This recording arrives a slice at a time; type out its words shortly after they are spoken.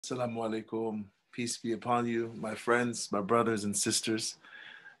Assalamu alaikum. Peace be upon you, my friends, my brothers and sisters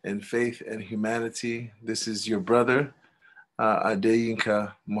in faith and humanity. This is your brother,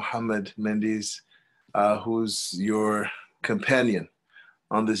 Adeyinka Muhammad Mendes, who's your companion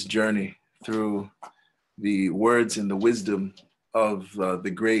on this journey through the words and the wisdom of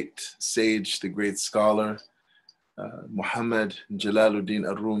the great sage, the great scholar, Muhammad Jalaluddin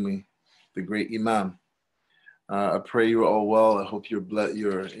Rumi, the great Imam. I pray you're all well. I hope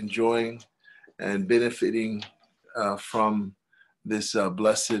you're enjoying and benefiting from this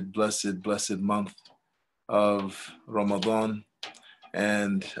blessed month of Ramadan.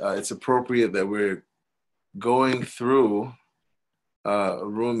 And it's appropriate that we're going through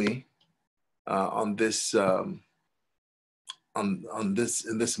Rumi on this on this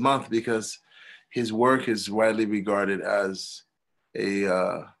in this month because his work is widely regarded as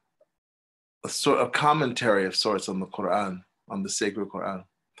a sort of commentary of sorts on the Quran, on the sacred Quran.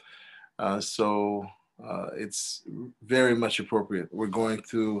 So it's very much appropriate. We're going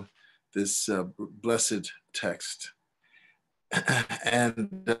through this blessed text.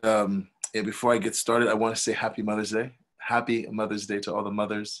 And before I get started, I want to say Happy Mother's Day. Happy Mother's Day to all the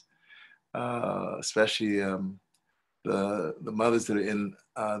mothers, especially the mothers that are in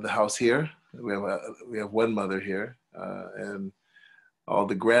the house here. We have one mother here, and all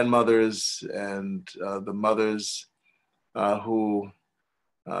the grandmothers and the mothers who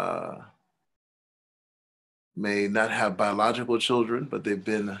may not have biological children, but they've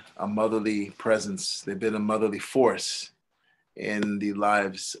been a motherly presence. They've been a motherly force in the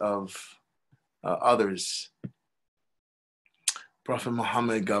lives of others. Prophet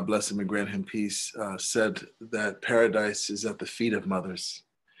Muhammad, God bless him and grant him peace, said that paradise is at the feet of mothers.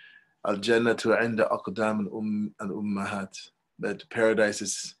 Al-Jannatu 'inda aqdam al-ummahat. That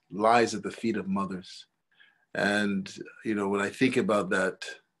paradise lies at the feet of mothers. And, you know, when I think about that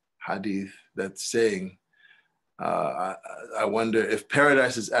hadith, that saying, I wonder if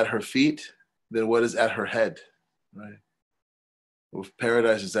paradise is at her feet, then what is at her head, right? If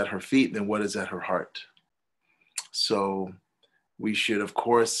paradise is at her feet, then what is at her heart? So we should, of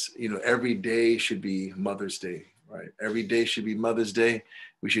course, you know, every day should be Mother's Day, right? Every day should be Mother's Day.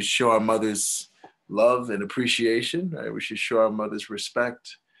 We should show our mothers love and appreciation, right? We should show our mothers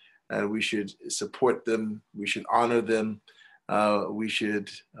respect, and we should support them. We should honor them. We should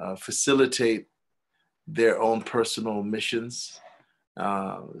facilitate their own personal missions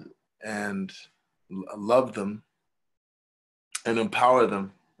and love them and empower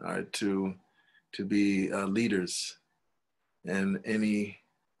them to be leaders in any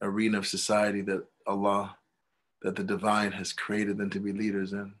arena of society that Allah, that the divine has created them to be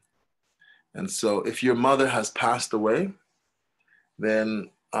leaders in. And so if your mother has passed away, then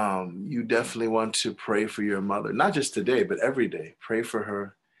you definitely want to pray for your mother, not just today, but every day. Pray for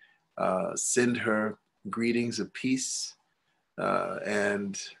her, send her greetings of peace,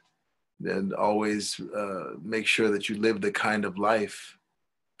 and then always make sure that you live the kind of life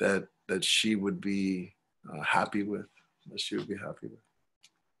that she would be happy with,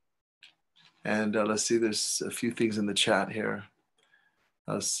 And let's see, there's a few things in the chat here.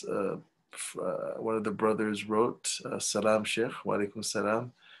 One of the brothers wrote, Salam Sheikh, wa alaikum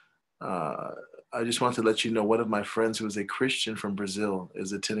salam. I just want to let you know one of my friends who is a Christian from Brazil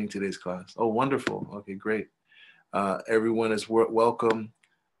is attending today's class. Oh, wonderful. Okay, great. Everyone is welcome.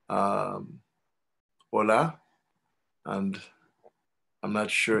 Hola. And I'm not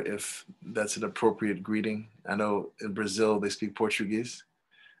sure if that's an appropriate greeting. I know in Brazil they speak Portuguese.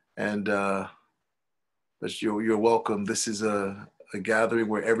 And but you're welcome. This is a gathering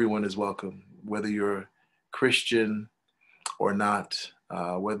where everyone is welcome, whether you're Christian or not,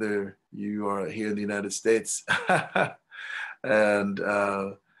 whether you are here in the United States. And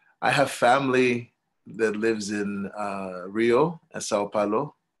I have family that lives in Rio and Sao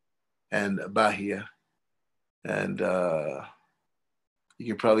Paulo and Bahia. And you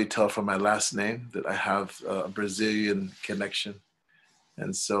can probably tell from my last name that I have a Brazilian connection.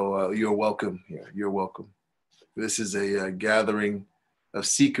 And so you're welcome here. You're welcome. This is a gathering of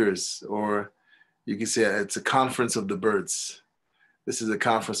seekers, or you can say it's a conference of the birds. This is a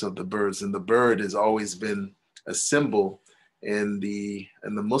conference of the birds, and the bird has always been a symbol in the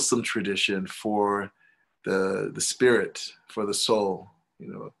Muslim tradition for the spirit, for the soul,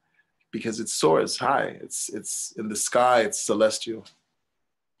 you know, because it soars high. It's in the sky. It's celestial.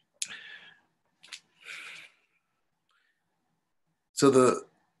 So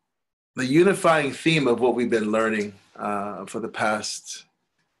the unifying theme of what we've been learning for the past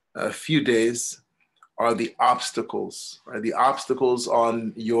few days are the obstacles, right? The obstacles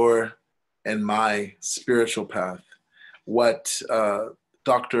on your and my spiritual path. What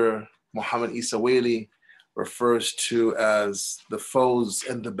Dr. Muhammad Isa Wali refers to as the foes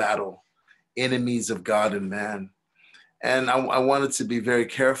in the battle, enemies of God and man. And I wanted to be very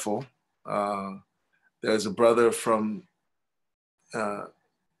careful. There's a brother from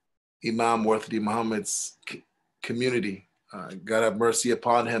Imam Worthy Muhammad's community, God have mercy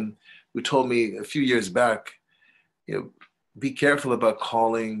upon him, who told me a few years back, be careful about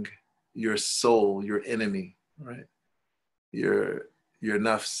calling your soul your enemy, right? Your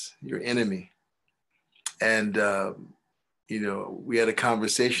nafs, your enemy. And we had a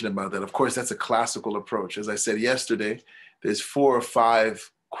conversation about that. Of course, that's a classical approach. As I said yesterday, there's 4 or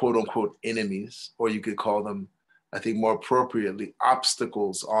 5 quote unquote enemies, or you could call them, I think more appropriately,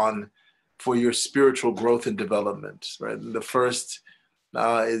 obstacles for your spiritual growth and development, right? And the first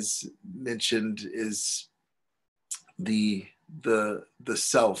is mentioned is the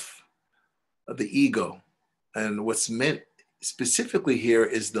self, the ego. And what's meant specifically here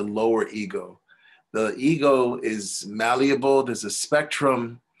is the lower ego. The ego is malleable, there's a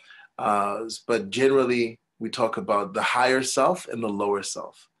spectrum, but generally we talk about the higher self and the lower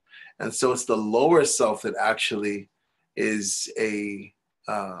self. And so it's the lower self that actually is an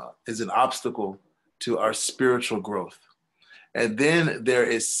obstacle to our spiritual growth. And then there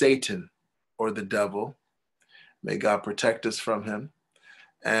is Satan, or the devil. May God protect us from him.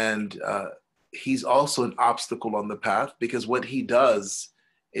 And he's also an obstacle on the path, because what he does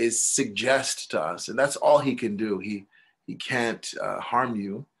is suggest to us, and that's all he can do. He can't harm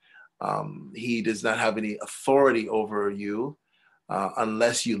you. He does not have any authority over you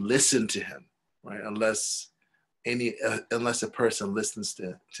unless you listen to him, right? Unless a person listens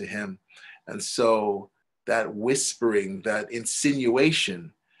to him. And so that whispering, that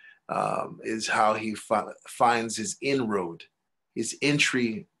insinuation is how he finds his inroad, his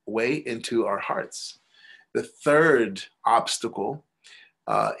entryway into our hearts. The third obstacle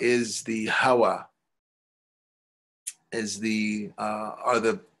is the hawa, are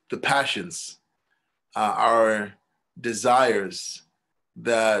the passions, our desires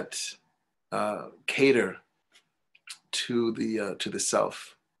that cater to the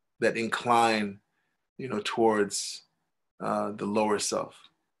self, that incline, towards the lower self.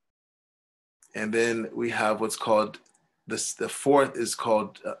 And then we have what's called the fourth is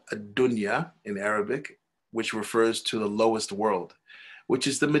called a dunya in Arabic, which refers to the lowest world, which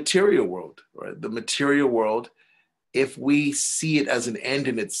is the material world, right? The material world, if we see it as an end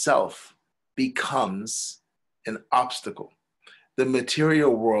in itself, becomes an obstacle. The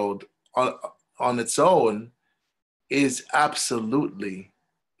material world on its own is absolutely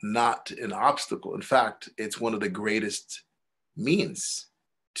not an obstacle. In fact, it's one of the greatest means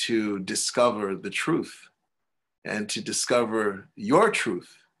to discover the truth and to discover your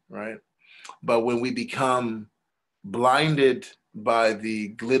truth, right? But when we become blinded by the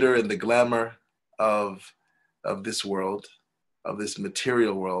glitter and the glamour of this world, of this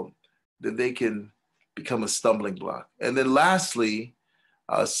material world, then they can become a stumbling block. And then lastly,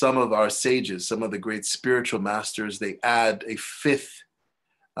 some of our sages, some of the great spiritual masters, they add a fifth,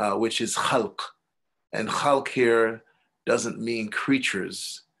 which is khalq. And khalq here doesn't mean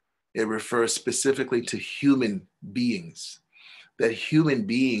creatures. It refers specifically to human beings, that human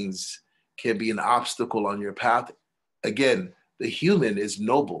beings can be an obstacle on your path. Again, the human is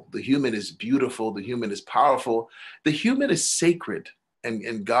noble, the human is beautiful, the human is powerful, the human is sacred.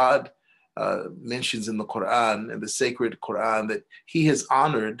 And God mentions in the Quran, in the sacred Quran, that he has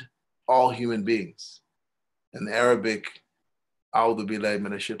honored all human beings. In Arabic, A'udhu billahi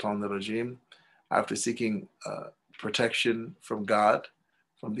minash shaitanir rajim, after seeking protection from God,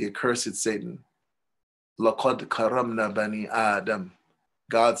 from the accursed Satan, laqad karamna bani Adam.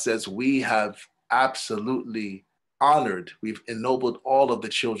 God says, we have absolutely honored, we've ennobled all of the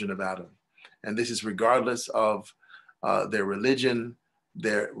children of Adam. And this is regardless of their religion,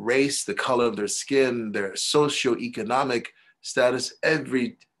 their race, the color of their skin, their socioeconomic status.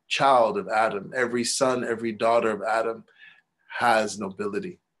 Every child of Adam, every son, every daughter of Adam has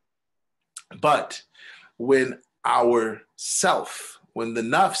nobility. But when our self, when the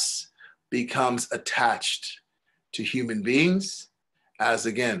nafs becomes attached to human beings as,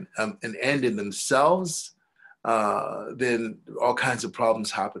 again, an end in themselves, then all kinds of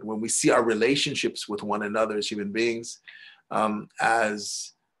problems happen. When we see our relationships with one another as human beings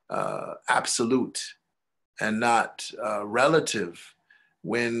as absolute and not relative,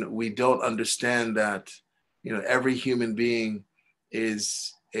 when we don't understand that, every human being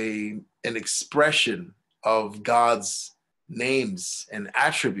is an expression of God's names and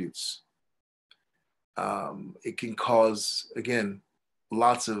attributes, it can cause, again,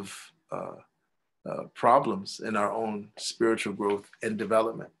 lots of problems in our own spiritual growth and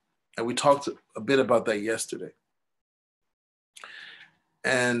development. And we talked a bit about that yesterday.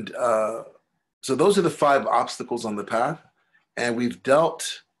 And so those are the 5 obstacles on the path. And we've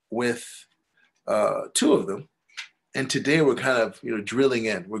dealt with 2 of them. And today we're kind of, drilling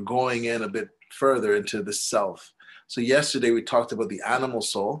in. We're going in a bit further into the self. So yesterday we talked about the animal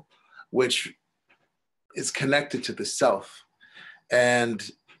soul, which is connected to the self.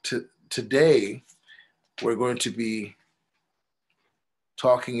 And today we're going to be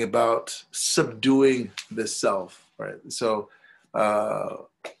talking about subduing the self, right? So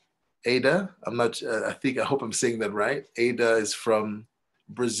Ada, I hope I'm saying that right. Ada is from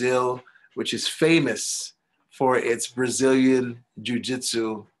Brazil, which is famous for its Brazilian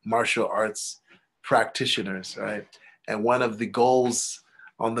jiu-jitsu martial arts practitioners, right? And one of the goals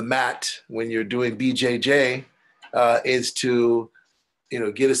on the mat when you're doing BJJ is to,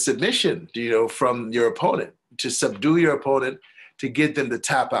 get a submission, from your opponent, to subdue your opponent, to get them to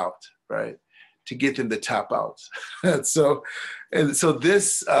tap out, right? To get them to tap out. and so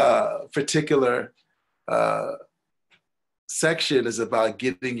this particular section is about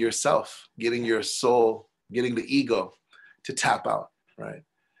getting yourself, getting your soul, getting the ego to tap out, right?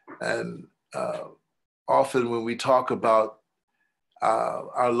 And often when we talk about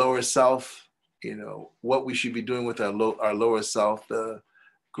our lower self, what we should be doing with our lower self, the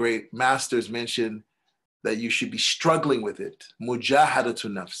great masters mention that you should be struggling with it.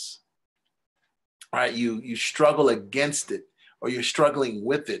 Mujahadatun nafs. Right? You struggle against it, or you're struggling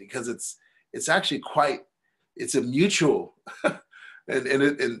with it, because it's actually it's a mutual. and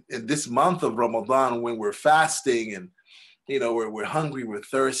in this month of Ramadan, when we're fasting and we're hungry, we're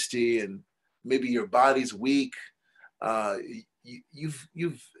thirsty, and maybe your body's weak,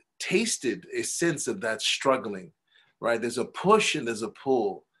 you've tasted a sense of that struggling, right? There's a push and there's a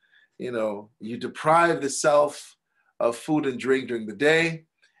pull. You deprive the self of food and drink during the day,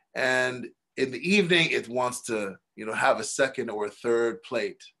 and in the evening it wants to have a second or a third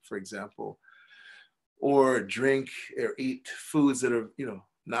plate, for example, or drink or eat foods that are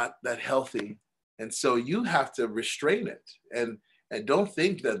not that healthy. And so you have to restrain it, and don't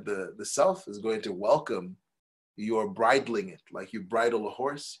think that the self is going to welcome your bridling it like you bridle a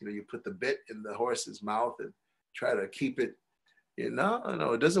horse. You put the bit in the horse's mouth and try to keep it. No,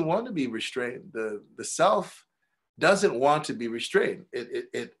 it doesn't want to be restrained. The self doesn't want to be restrained.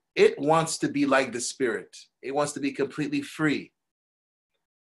 It wants to be like the spirit. It wants to be completely free,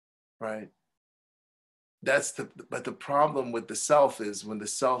 right? But the problem with the self is when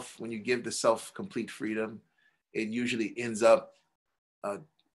you give the self complete freedom, it usually ends up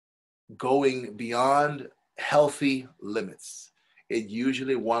going beyond healthy limits. It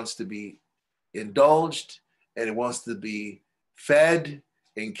usually wants to be indulged, and it wants to be fed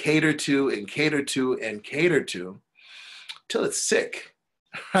and catered to and catered to and catered to till it's sick,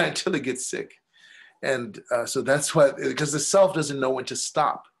 right? Until it gets sick. And so that's why, because the self doesn't know when to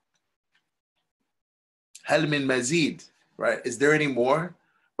stop. Hal min mazid, right? Is there any more?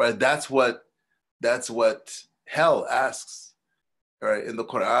 Right? That's what hell asks, right? In the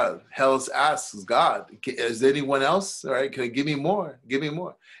Quran, hell asks God, is there anyone else? All right, can you give me more? Give me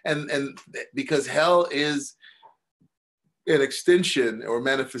more. And because hell is an extension or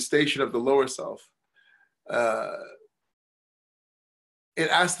manifestation of the lower self, it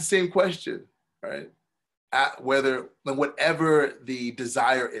asks the same question, right? Whatever the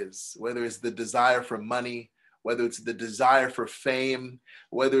desire is, whether it's the desire for money, whether it's the desire for fame,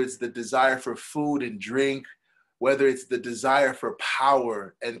 whether it's the desire for food and drink, whether it's the desire for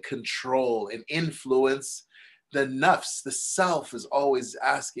power and control and influence, the nafs, the self, is always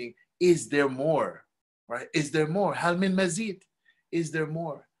asking, is there more, right? Is there more? Hal min mazid? Is there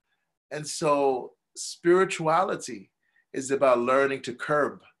more? And so spirituality is about learning to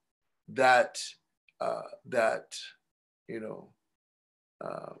curb that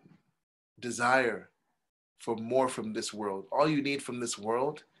desire for more from this world. All you need from this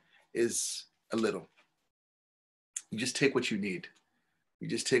world is a little. You just take what you need. You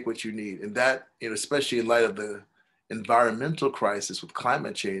just take what you need. And that, especially in light of the environmental crisis with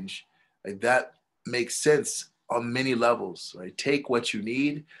climate change, like, that makes sense on many levels, right? Take what you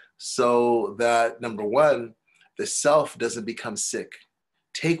need so that, number one, the self doesn't become sick.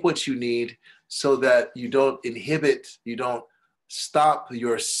 Take what you need so that you don't inhibit, you don't stop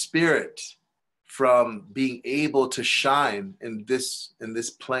your spirit from being able to shine in this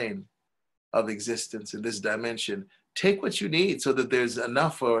plane of existence, in this dimension. Take what you need so that there's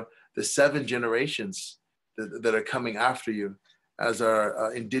enough for the 7 generations that are coming after you, as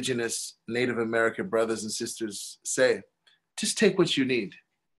our indigenous Native American brothers and sisters say. Just take what you need.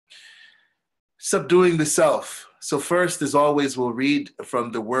 Subduing the self. So first, as always, we'll read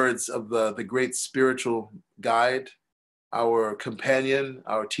from the words of the great spiritual guide, our companion,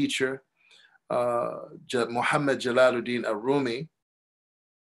 our teacher, Muhammad Jalaluddin Rumi.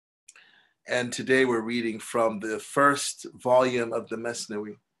 And today we're reading from the first volume of the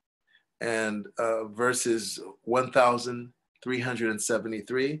Mesnawi, and verses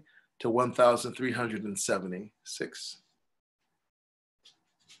 1373 to 1376.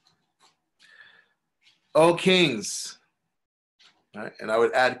 O kings, right? And I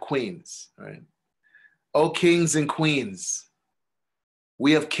would add queens, right? O kings and queens,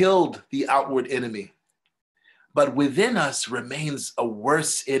 we have killed the outward enemy, but within us remains a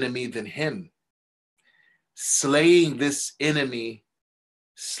worse enemy than him. Slaying this enemy,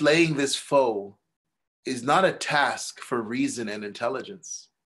 slaying this foe, is not a task for reason and intelligence.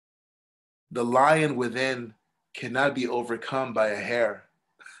 The lion within cannot be overcome by a hair.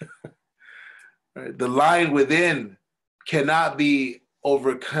 Right? The lion within cannot be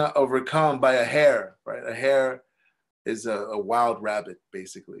overcome by a hare. Right? A hare is a wild rabbit,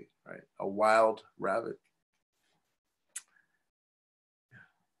 basically. Right? A wild rabbit.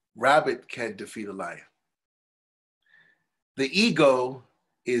 Rabbit can't defeat a lion. The ego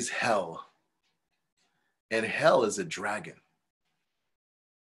is hell, and hell is a dragon.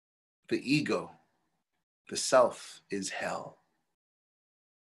 The ego, the self, is hell.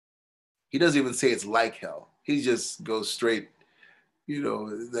 He doesn't even say it's like hell. He just goes straight,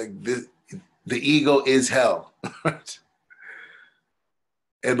 like this, the ego is hell.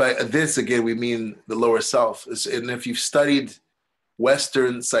 And by this, again, we mean the lower self. And if you've studied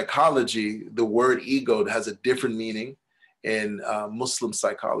Western psychology, the word ego has a different meaning in Muslim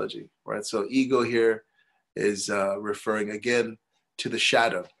psychology, right? So ego here is referring again to the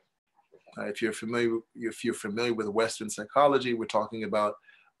shadow. If you're familiar with Western psychology, we're talking about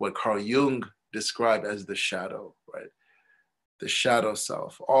what Carl Jung described as the shadow, right? The shadow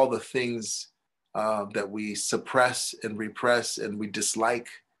self, all the things that we suppress and repress and we dislike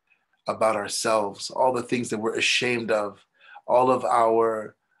about ourselves, all the things that we're ashamed of, all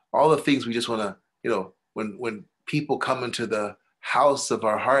the things we just want to, when people come into the house of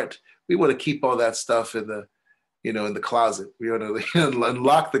our heart, we want to keep all that stuff in the, in the closet. We want to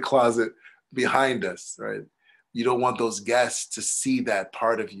unlock the closet behind us, right? You don't want those guests to see that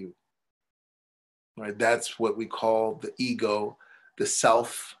part of you, right? That's what we call the ego, the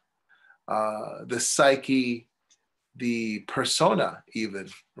self, the psyche, the persona even,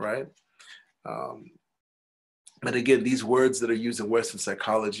 right? But again, these words that are used in Western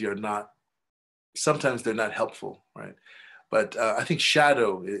psychology sometimes they're not helpful, right? But I think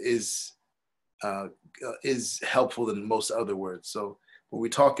shadow is helpful than most other words. So when we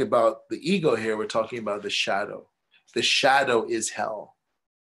talk about the ego here, we're talking about the shadow. The shadow is hell,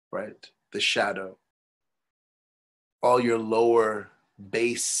 right? The shadow. All your lower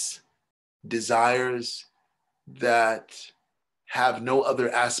base desires that have no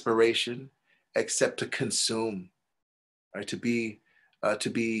other aspiration except to consume, right? To be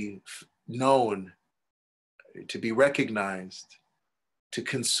known, to be recognized, to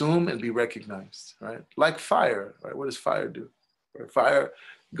consume and be recognized, right? Like fire, right? What does fire do? Right? Fire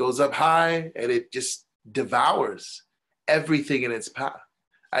goes up high and it just devours everything in its path.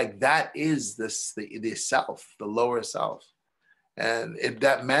 Like that is the self, the lower self. And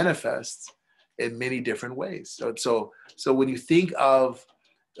that manifests in many different ways. So when you think of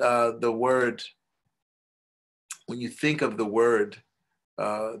the word,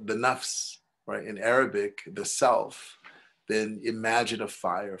 the nafs, right, in Arabic, the self, then imagine a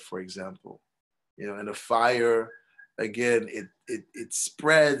fire, for example. And a fire, again, it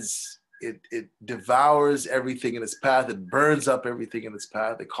spreads, it devours everything in its path, it burns up everything in its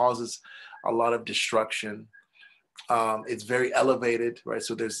path, it causes a lot of destruction. It's very elevated, right?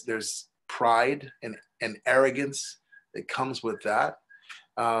 So there's pride and arrogance that comes with that.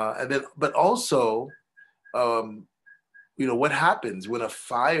 But also, what happens when a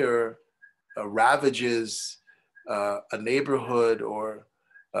fire ravages a neighborhood or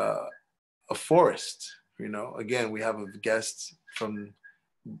a forest? Again, we have a guest from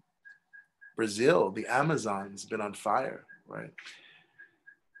Brazil. The Amazon's been on fire, right?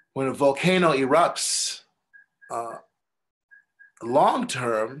 When a volcano erupts, long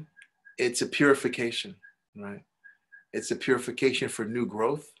term, it's a purification, right? It's a purification for new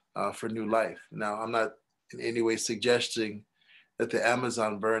growth, for new life. Now, I'm not in any way suggesting that the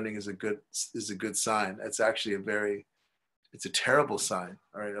Amazon burning is a good sign. It's actually it's a terrible sign,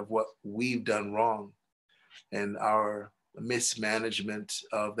 right, of what we've done wrong and our mismanagement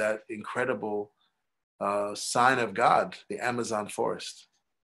of that incredible sign of God, the Amazon forest.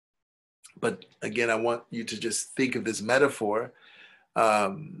 But again, I want you to just think of this metaphor,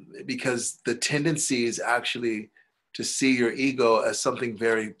 because the tendency is actually to see your ego as something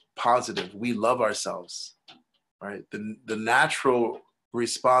very positive. We love ourselves, right? The natural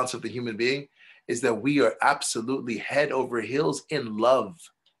response of the human being is that we are absolutely head over heels in love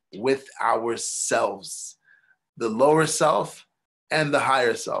with ourselves, the lower self and the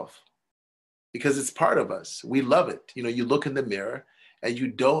higher self, because it's part of us. We love it. You know, you look in the mirror and you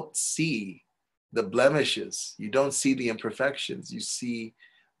don't see the blemishes, you don't see the imperfections, you see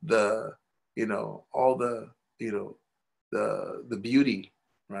the, you know, all the, you know, the beauty,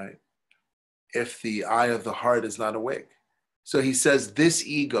 right? If the eye of the heart is not awake. So he says this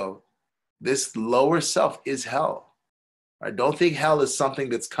ego, this lower self is hell. Right? Don't think hell is something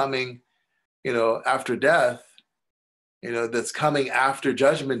that's coming, you know, after death, you know, that's coming after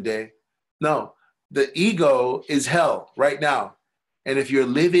Judgment Day. No, the ego is hell right now. And if you're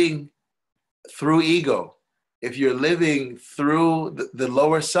living through ego, if you're living through the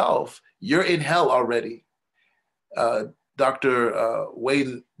lower self, you're in hell already. Dr.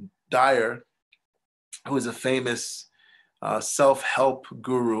 Wayne Dyer, who is a famous self-help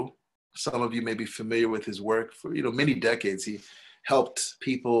guru. Some of you may be familiar with his work. For many decades, he helped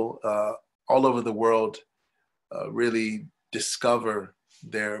people all over the world really discover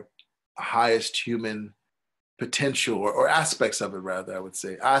their highest human potential, or aspects of it, rather, I would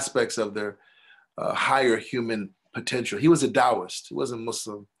say, aspects of their higher human potential. He was a Taoist. He wasn't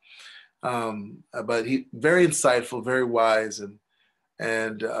Muslim, but he very insightful, very wise,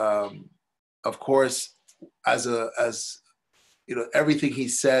 and of course, as everything he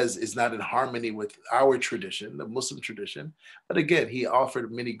says is not in harmony with our tradition, the Muslim tradition. But again, he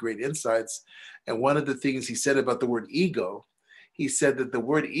offered many great insights. And one of the things he said about the word ego, he said that the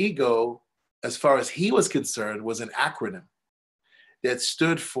word ego, as far as he was concerned, was an acronym that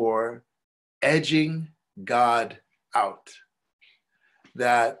stood for edging God out.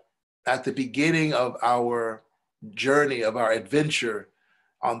 That at the beginning of our journey, of our adventure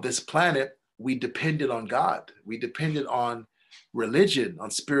on this planet, we depended on God. We depended on religion,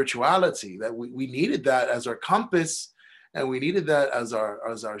 on spirituality, that we needed that as our compass, and we needed that as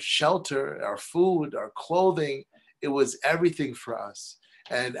our shelter, our food, our clothing. It was everything for us.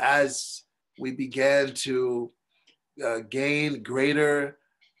 And as we began to gain greater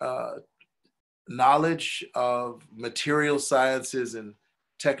knowledge of material sciences and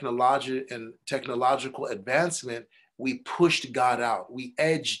technological advancement, we pushed God out. We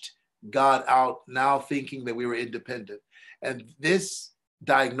edged God out, now thinking that we were independent. And this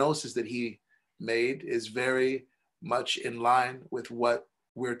diagnosis that he made is very much in line with what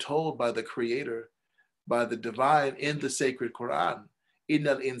we're told by the Creator, by the divine in the sacred Quran.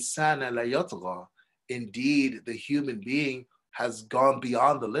 Innal insana la yatgha. Indeed, the human being has gone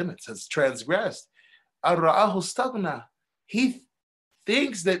beyond the limits, has transgressed. Ar-ra'ahu staghna. He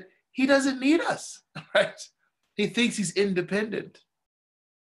thinks that he doesn't need us, right? He thinks he's independent,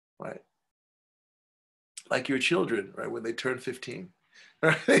 right? Like your children, right? When they turn 15,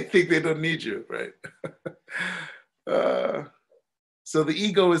 right? They think they don't need you, right? So the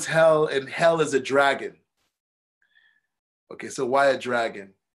ego is hell, and hell is a dragon. Okay, so why a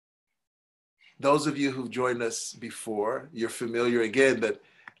dragon? Those of you who've joined us before, you're familiar again that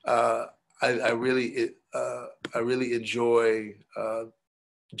I really enjoy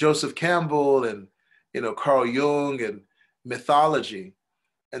Joseph Campbell and Carl Jung and mythology.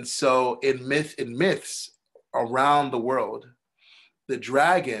 And so in myths around the world, the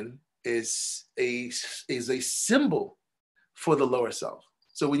dragon is a symbol for the lower self.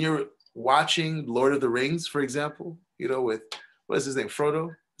 So when you're watching Lord of the Rings, for example, with, what is his name? Frodo?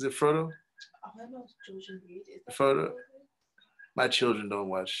 Is it Frodo? Frodo? My children don't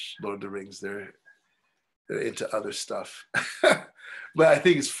watch Lord of the Rings. They're into other stuff. But I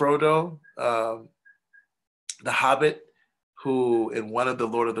think it's Frodo, the Hobbit, who in one of the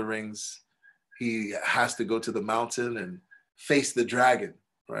Lord of the Rings, he has to go to the mountain and face the dragon,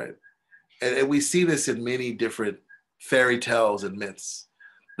 right? And we see this in many different fairy tales and myths.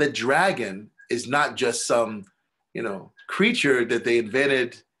 The dragon is not just some, creature that they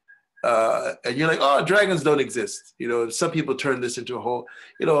invented, and you're like, oh, dragons don't exist. Some people turn this into a whole,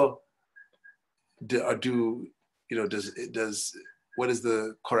 does what does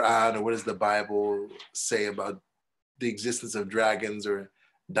the Quran or what does the Bible say about the existence of dragons or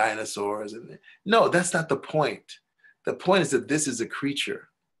dinosaurs? And no, that's not the point. The point is that this is a creature,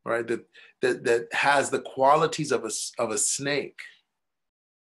 right? That has the qualities of a snake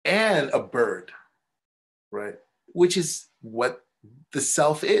and a bird, right? Which is what the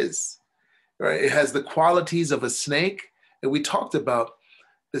self is, right? It has the qualities of a snake, and we talked about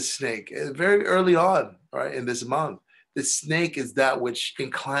the snake, very early on, right, in this month. The snake is that which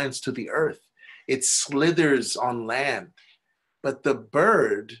inclines to the earth. It slithers on land. But the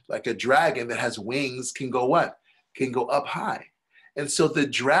bird, like a dragon that has wings, can go what? Can go up high. And so the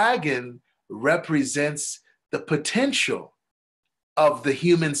dragon represents the potential of the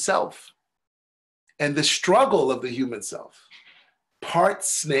human self and the struggle of the human self. Part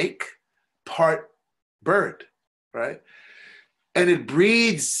snake, part bird, right? And it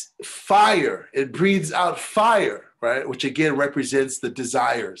breathes fire. It breathes out fire, right? Which again represents the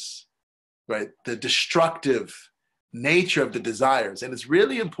desires, right? The destructive nature of the desires. And it's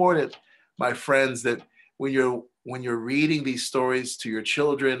really important, my friends, that when you're reading these stories to your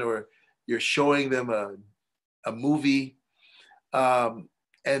children, or you're showing them a movie, and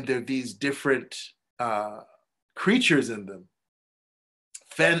there are these different creatures in them,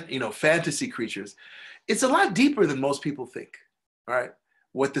 fantasy creatures, it's a lot deeper than most people think. All right.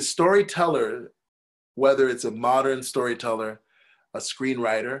 What the storyteller, whether it's a modern storyteller, a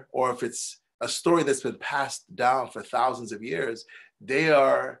screenwriter, or if it's a story that's been passed down for thousands of years, they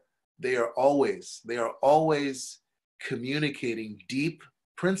are always communicating deep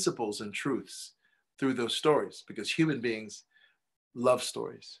principles and truths through those stories, because human beings love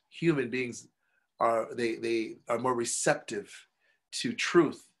stories. Human beings are more receptive to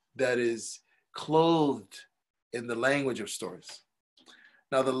truth that is clothed in the language of stories.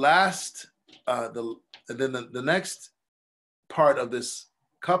 Now, the next part of this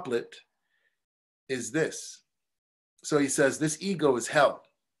couplet is this. So he says, this ego is hell,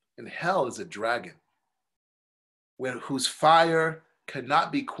 and hell is a dragon, whose fire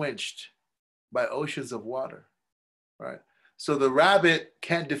cannot be quenched by oceans of water, right? So the rabbit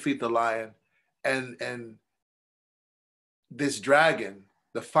can't defeat the lion, and this dragon,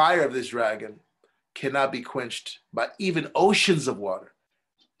 the fire of this dragon, cannot be quenched by even oceans of water.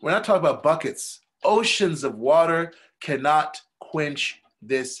 We're not talking about buckets. Oceans of water cannot quench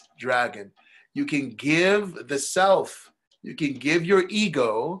this dragon. You can give the self, you can give your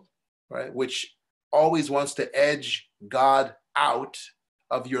ego, right, which always wants to edge God out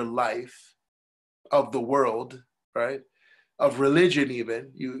of your life, of the world, right, of religion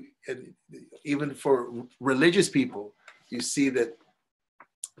even. Even for religious people, you see that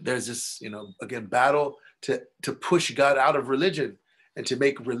there's this, again, battle to push God out of religion and to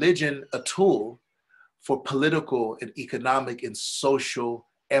make religion a tool for political and economic and social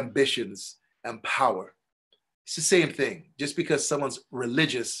ambitions and power. It's the same thing. Just because someone's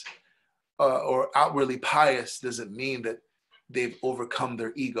religious or outwardly pious doesn't mean that they've overcome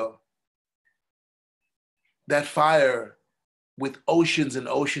their ego. That fire with oceans and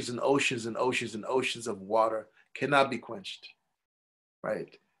oceans and oceans and oceans and oceans of water cannot be quenched,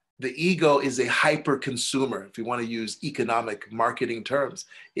 right? The ego is a hyper consumer. If you want to use economic marketing terms,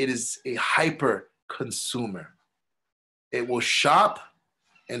 it is a hyper consumer. It will shop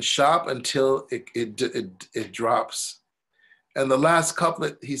and shop until it drops. And the last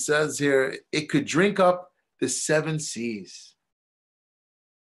couplet, he says here, it could drink up the 7 seas.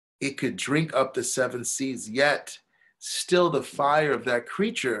 It could drink up the 7 seas, yet still the fire of that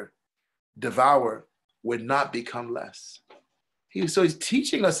creature devour would not become less. So he's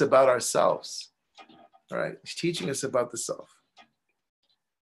teaching us about ourselves, all right? He's teaching us about the self.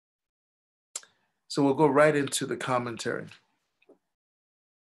 So we'll go right into the commentary.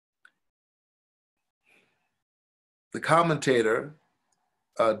 The commentator,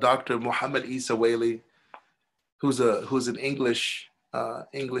 Dr. Muhammad Isa Wali, who's an English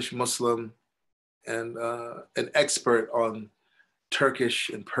Muslim and an expert on Turkish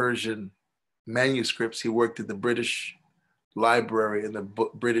and Persian manuscripts. He worked at the British Library in the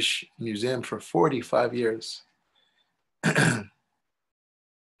British Museum for 45 years.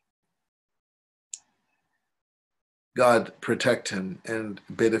 God protect him and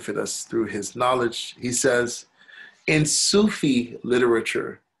benefit us through his knowledge. He says, in Sufi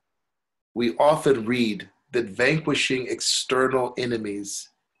literature, we often read that vanquishing external enemies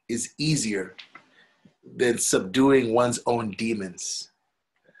is easier than subduing one's own demons.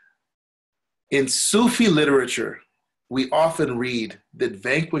 In Sufi literature, we often read that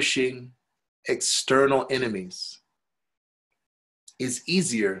vanquishing external enemies is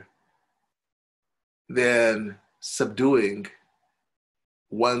easier than subduing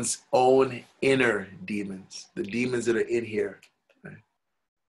one's own inner demons, the demons that are in here. Right?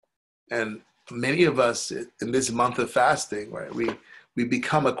 And many of us in this month of fasting, right, we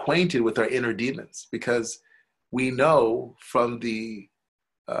become acquainted with our inner demons because we know from the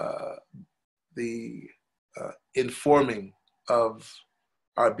informing of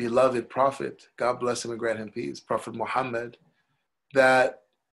our beloved prophet, God bless him and grant him peace, Prophet Muhammad, that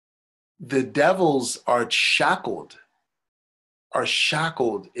the devils are shackled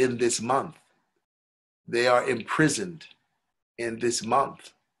in this month. They are imprisoned in this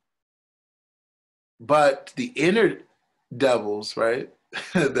month. But the inner devils, right?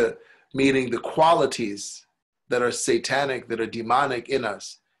 Meaning the qualities that are satanic, that are demonic in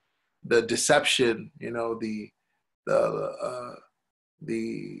us, the deception, the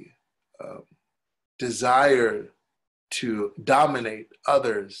desire to dominate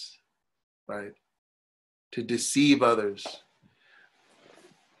others, right? To deceive others.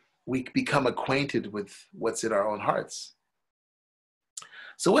 We become acquainted with what's in our own hearts.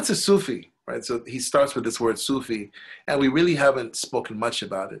 So what's a Sufi, right? So he starts with this word Sufi, and we really haven't spoken much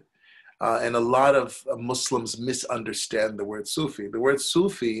about it. And a lot of Muslims misunderstand the word Sufi. The word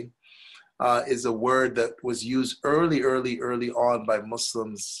Sufi is a word that was used early on by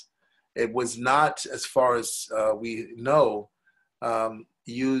Muslims. It was not, as far as we know,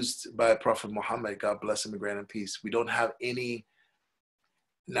 used by Prophet Muhammad, God bless him and grant him peace. We don't have any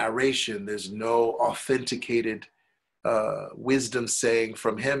narration. There's no authenticated wisdom saying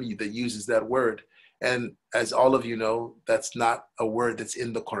from him that uses that word. And as all of you know, that's not a word that's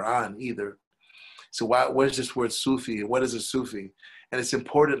in the Quran either. So where's this word Sufi? What is a Sufi? And it's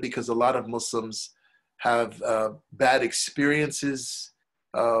important because a lot of Muslims have bad experiences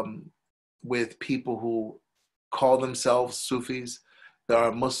with people who call themselves Sufis. There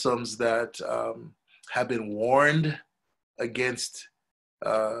are Muslims that have been warned against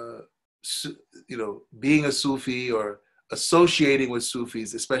being a Sufi or associating with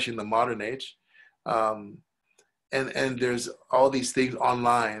Sufis, especially in the modern age. And there's all these things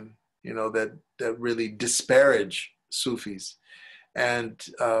online, that really disparage Sufis. And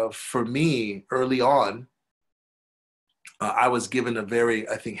for me, early on, I was given a very,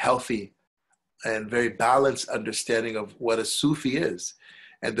 I think, healthy and very balanced understanding of what a Sufi is.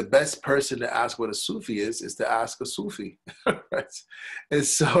 And the best person to ask what a Sufi is to ask a Sufi, right? And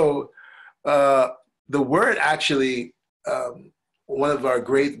so the word actually, one of our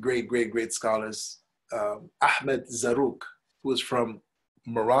great scholars, Ahmed Zarouk, who is from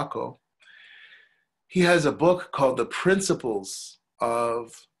Morocco, he has a book called The Principles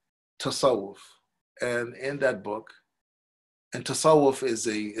of Tasawwuf. And in that book, and Tasawwuf is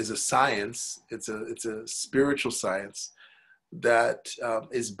a science, it's a spiritual science that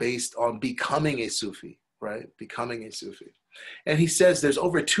is based on becoming a Sufi, right? Becoming a Sufi. And he says there's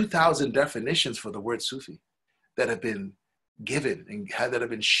over 2,000 definitions for the word Sufi that have been given and that have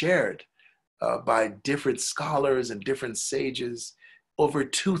been shared by different scholars and different sages. Over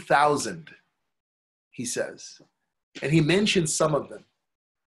 2,000, he says. And he mentioned some of them.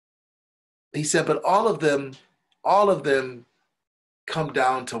 He said, but all of them come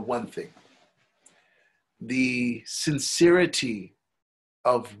down to one thing: the sincerity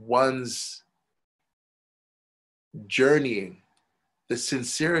of one's journeying, the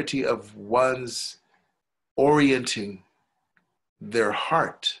sincerity of one's orienting their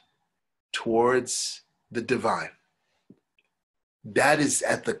heart towards the divine. That is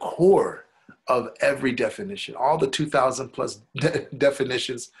at the core of every definition. All the 2,000 plus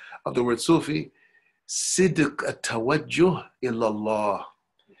definitions of the word Sufi. Sidq at-tawajjuh ilallah.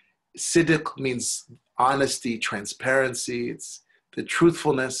 Sidq means honesty, transparency. It's the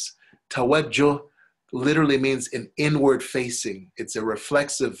truthfulness. Tawajjuh literally means an inward facing. It's a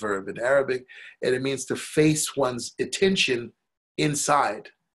reflexive verb in Arabic, and it means to face one's attention inside.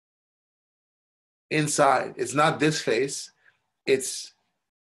 Inside. It's not this face. It's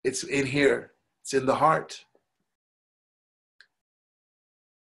in here. It's in the heart.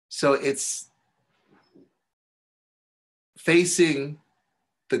 So it's facing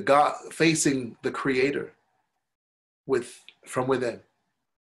the God, facing the Creator from within.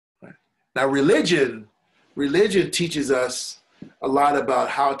 Right? Now, religion teaches us a lot about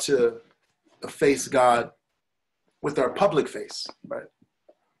how to face God with our public face, right?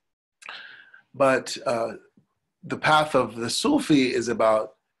 But the path of the Sufi is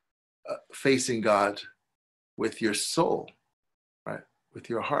about facing God with your soul, right? With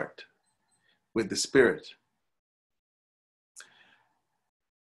your heart, with the spirit.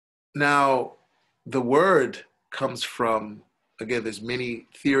 Now, the word comes from, again, there's many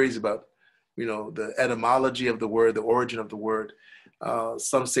theories about, the etymology of the word, the origin of the word.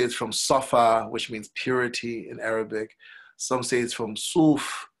 Some say it's from safa, which means purity in Arabic. Some say it's from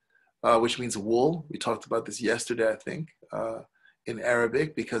suf, which means wool. We talked about this yesterday, I think, in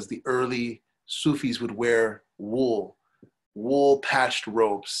Arabic, because the early Sufis would wear wool patched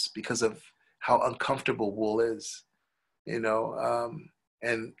robes because of how uncomfortable wool is, and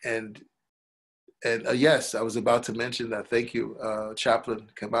And yes, I was about to mention that. Thank you, Chaplain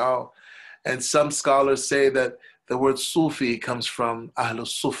Kamal. And some scholars say that the word Sufi comes from Ahlus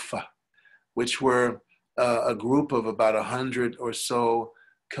Sufa, which were a group of about 100 or so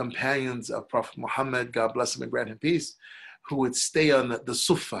companions of Prophet Muhammad, God bless him and grant him peace, who would stay on the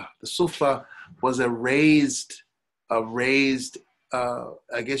Sufa. The Sufa was a raised,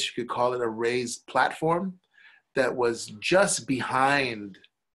 I guess you could call it a raised platform that was just behind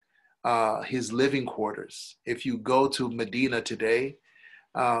his living quarters. If you go to Medina today,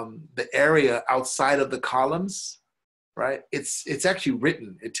 the area outside of the columns, right? It's actually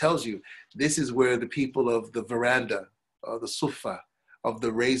written. It tells you this is where the people of the veranda, the sufa, of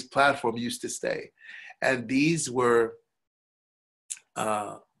the raised platform used to stay. And these were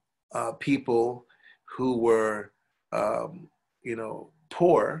people who were,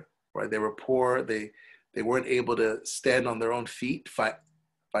 poor, right? They were poor. They weren't able to stand on their own feet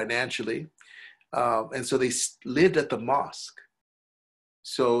financially. And so they lived at the mosque.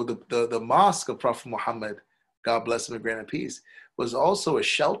 So the mosque of Prophet Muhammad, God bless him and grant him peace, was also a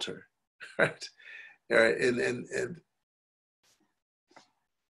shelter, right? And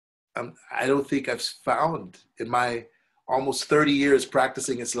I don't think I've found in my almost 30 years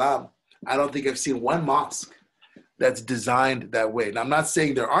practicing Islam, I don't think I've seen one mosque that's designed that way. Now, I'm not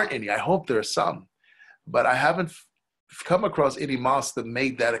saying there aren't any. I hope there are some, but I haven't come across any mosque that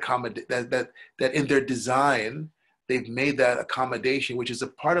made that that in their design, they've made that accommodation, which is a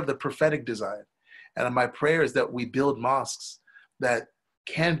part of the prophetic design. And my prayer is that we build mosques that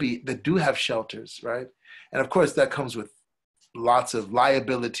do have shelters, right? And of course, that comes with lots of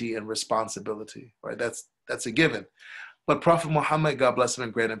liability and responsibility, right? That's a given. But Prophet Muhammad, God bless him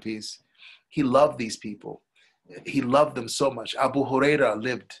and grant him peace, he loved these people. He loved them so much. Abu Huraira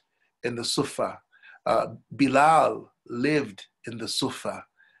lived in the Sufa. Bilal lived in the Sufa.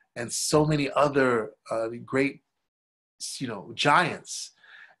 And so many other great, giants.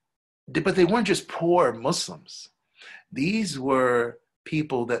 But they weren't just poor Muslims. These were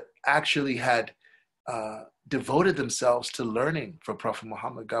people that actually had devoted themselves to learning from Prophet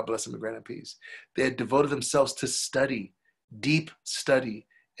Muhammad, God bless him and grant him peace. They had devoted themselves to study, deep study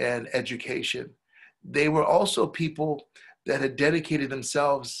and education. They were also people that had dedicated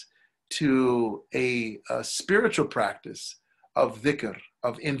themselves to a spiritual practice of dhikr,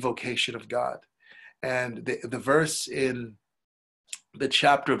 of invocation of God. And the verse in the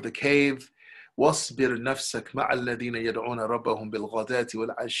chapter of the cave, وَاصْبِرْ نَفْسَكَ مَعَ الَّذِينَ يَدْعُونَ رَبَّهُمْ بِالْغَدَاةِ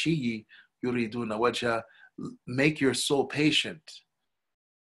وَالْعَشِيِّ يُرِيدُونَ وَجْهَهُ. Make your soul patient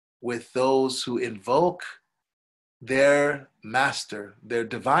with those who invoke their master, their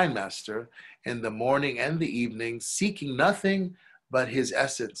divine master, in the morning and the evening, seeking nothing but his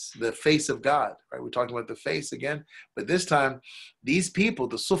essence, the face of God, right? We're talking about the face again, but this time, these people,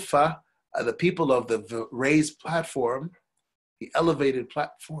 the Sufa, the people of the raised platform, the elevated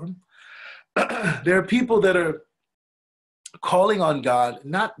platform, there are people that are calling on God,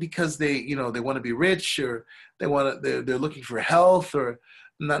 not because they want to be rich, or they're looking for health, or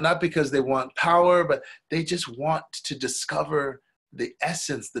not because they want power, but they just want to discover the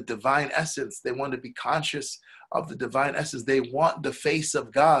essence, the divine essence. They want to be conscious of the divine essence. They want the face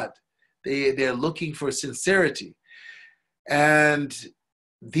of God. They're looking for sincerity. And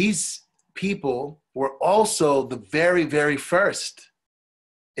these people were also the very, very first.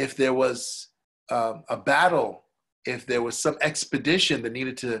 If there was a battle, if there was some expedition that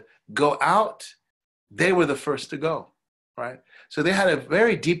needed to go out, they were the first to go, right? So they had a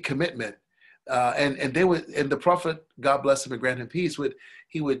very deep commitment, and the Prophet, God bless him and grant him peace,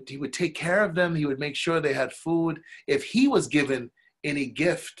 he would take care of them. He would make sure they had food. If he was given any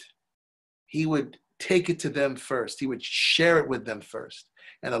gift, he would take it to them first. He would share it with them first.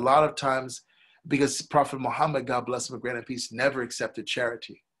 And a lot of times, because Prophet Muhammad, God bless him and grant him peace, never accepted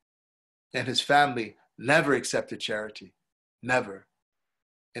charity, and his family never accepted charity, never.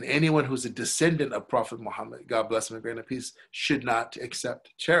 And anyone who's a descendant of Prophet Muhammad, God bless him and grant him peace, should not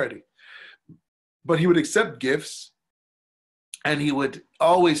accept charity. But he would accept gifts, and he would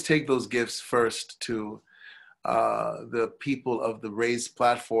always take those gifts first to the people of the raised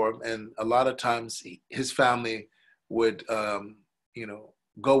platform. And a lot of times his family would,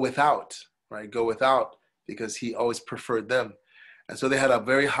 go without, right? Go without, because he always preferred them. And so they had a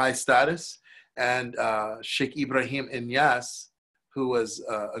very high status. And Sheikh Ibrahim Inyas, who was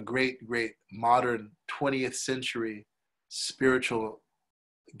a great, great modern 20th century spiritual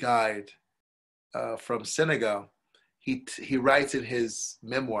guide from Senegal, he writes in his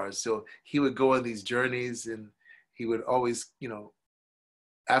memoirs. So he would go on these journeys, and he would always,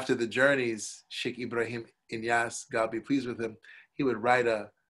 after the journeys, Sheikh Ibrahim Inyas, God be pleased with him, he would write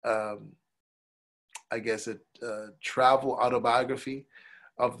I guess, a travel autobiography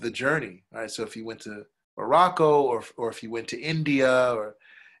of the journey, right? So if he went to Morocco, or if he went to India, or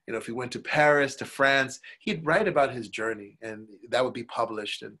if he went to Paris, to France, he'd write about his journey, and that would be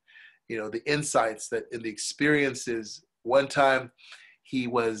published. And the insights that in the experiences. One time, he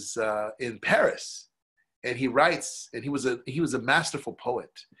was in Paris, and he writes, and he was a masterful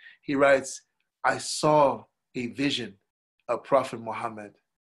poet. He writes, "I saw a vision of Prophet Muhammad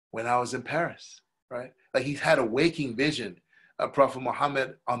when I was in Paris." Right? Like, he had a waking vision of Prophet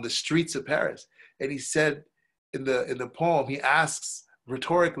Muhammad on the streets of Paris. And he said in the poem, he asks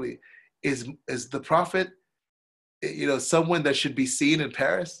rhetorically, is the Prophet, someone that should be seen in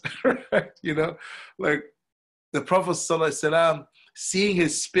Paris? Right? Like, the Prophet Sallallahu Alaihi Wasallam, seeing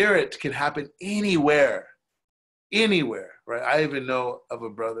his spirit can happen anywhere, right? I even know of a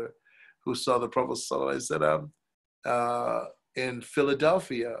brother who saw the Prophet Sallallahu Alaihi Wasallam in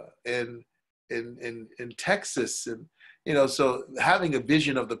Philadelphia, in Texas, and so having a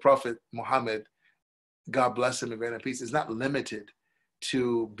vision of the Prophet Muhammad, God bless him and grant him peace, is not limited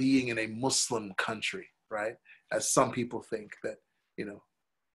to being in a Muslim country, right? As some people think that,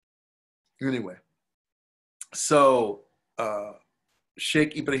 Anyway, so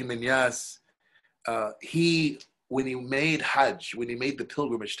Sheikh Ibrahim Inyas, when he made Hajj, when he made the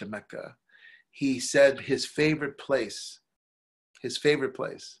pilgrimage to Mecca, he said his favorite place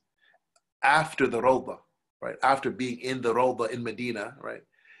after the Rawdah, right? After being in the Rawdah in Medina, right?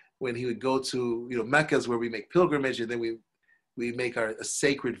 When he would go to, Mecca is where we make pilgrimage, and then we make a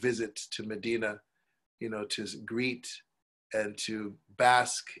sacred visit to Medina, to greet and to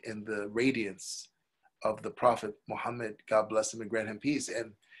bask in the radiance of the Prophet Muhammad, God bless him and grant him peace,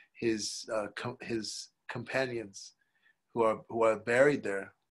 and his companions who are buried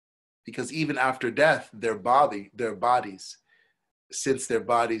there. Because even after death, their bodies, since their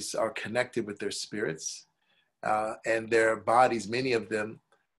bodies are connected with their spirits, and their bodies, many of them,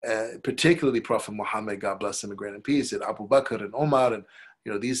 particularly Prophet Muhammad, God bless him and grant him peace, and Abu Bakr and Omar, and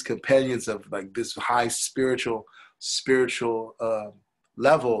these companions of like this high spiritual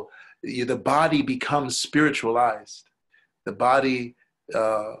level, the body becomes spiritualized. The body,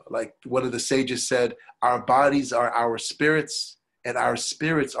 like one of the sages said, our bodies are our spirits, and our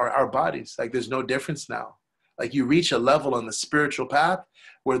spirits are our bodies. Like, there's no difference now. Like, you reach a level on the spiritual path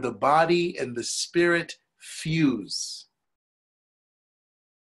where the body and the spirit fuse.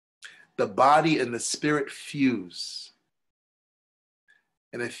 The body and the spirit fuse.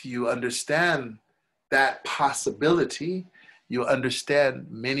 And if you understand that possibility, you understand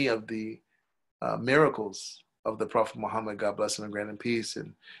many of the miracles of the Prophet Muhammad, God bless him and grant him peace,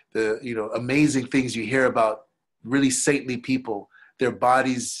 and the amazing things you hear about really saintly people, their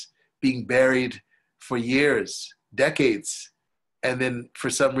bodies being buried for years, decades, and then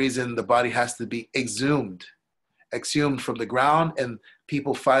for some reason the body has to be exhumed from the ground, and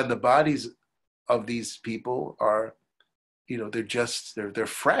people find the bodies of these people are, they're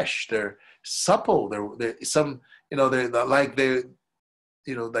fresh, they're supple, they're some, they're like they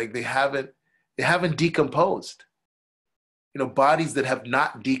haven't decomposed. Bodies that have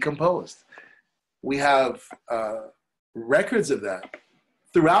not decomposed. We have records of that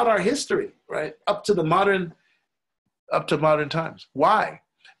throughout our history, right? Up to modern times. Why?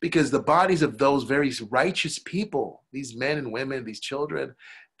 Because the bodies of those very righteous people, these men and women, these children,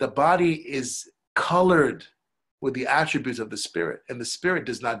 the body is colored with the attributes of the spirit, and the spirit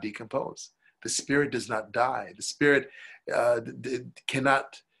does not decompose. The spirit does not die. The spirit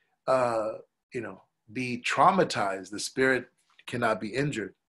cannot, be traumatized. The spirit cannot be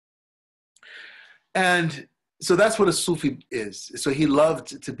injured. And so that's what a Sufi is. So he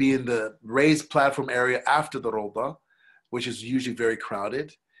loved to be in the raised platform area after the Rawdah, which is usually very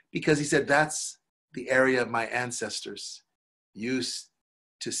crowded, because he said that's the area my ancestors used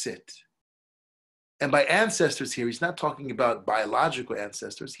to sit. And by ancestors here, he's not talking about biological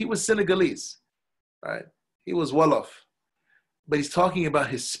ancestors. He was Senegalese, right? He was Wolof. But he's talking about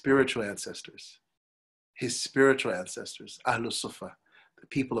his spiritual ancestors. His spiritual ancestors, Ahlus Sufa, the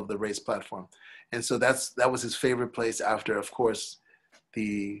people of the raised platform. And so that was his favorite place after, of course,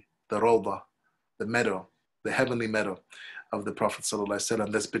 the Rawdah, the meadow, the heavenly meadow of the Prophet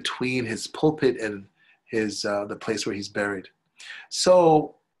ﷺ. That's between his pulpit and his the place where he's buried.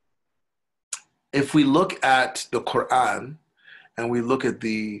 So if we look at the Quran and we look at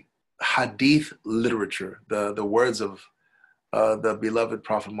the hadith literature, the words of the beloved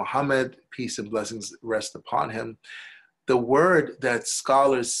Prophet Muhammad, peace and blessings rest upon him, the word that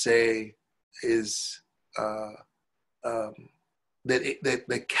scholars say is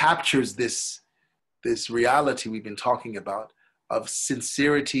that captures this reality we've been talking about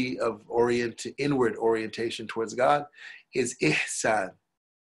sincerity, of inward orientation towards God, is ihsan.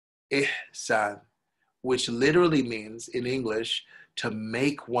 Ihsan, which literally means in English to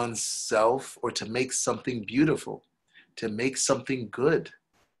make oneself, or to make something beautiful, to make something good.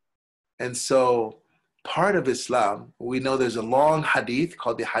 And so part of Islam, we know there's a long hadith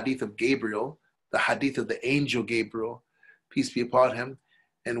called the hadith of Gabriel, the hadith of the angel Gabriel, peace be upon him,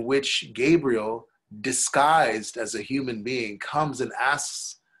 in which Gabriel, disguised as a human being, comes and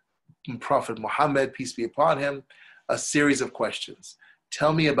asks Prophet Muhammad, peace be upon him, a series of questions.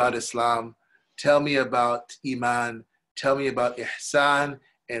 Tell me about Islam, tell me about Iman, tell me about Ihsan,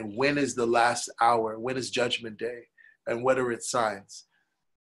 and when is the last hour, when is Judgment Day, and what are its signs?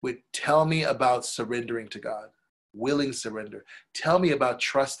 Tell me about surrendering to God, willing surrender. Tell me about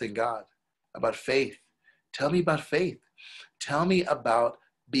trusting God, about faith. Tell me about faith. Tell me about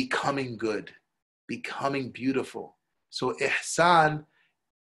becoming good, becoming beautiful. So ihsan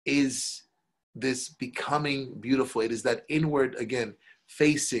is this becoming beautiful. It is that inward, again,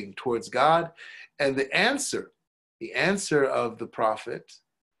 facing towards God. And the answer of the Prophet,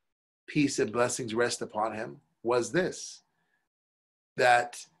 peace and blessings rest upon him, was this,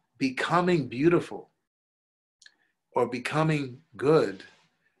 that becoming beautiful or becoming good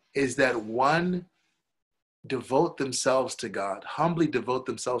is that one devote themselves to God, humbly devote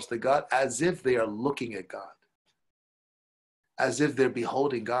themselves to God, as if they are looking at God, as if they're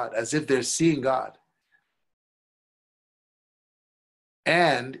beholding God, as if they're seeing God.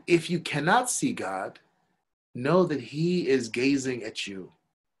 And if you cannot see God, know that he is gazing at you.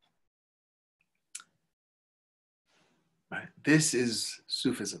 Right? This is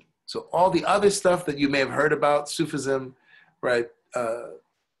Sufism. So all the other stuff that you may have heard about Sufism, right?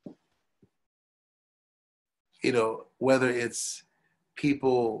 Whether it's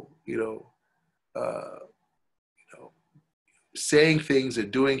people, saying things or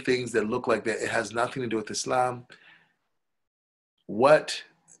doing things that look like that, it has nothing to do with Islam. What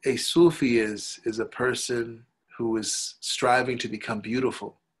a Sufi is a person who is striving to become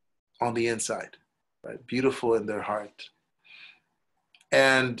beautiful on the inside, right? Beautiful in their heart.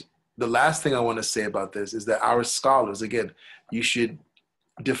 And the last thing I want to say about this is that our scholars, again, you should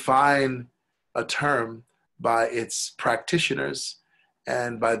define a term by its practitioners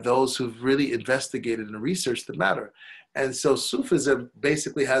and by those who've really investigated and researched the matter. And so Sufism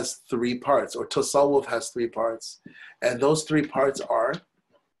basically has three parts, or Tasawwuf has three parts. And those three parts are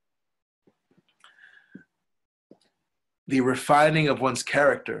the refining of one's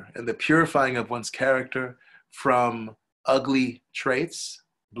character and the purifying of one's character from ugly traits,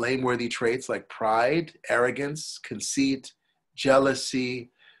 blameworthy traits like pride, arrogance, conceit,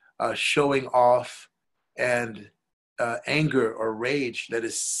 jealousy, showing off, and anger or rage that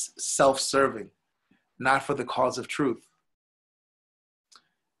is self-serving, not for the cause of truth.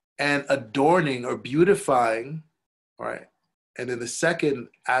 And adorning or beautifying, right? And then the second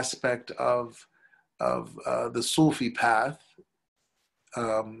aspect of the Sufi path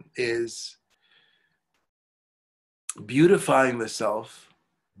is beautifying the self,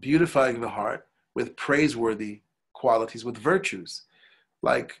 beautifying the heart with praiseworthy qualities, with virtues,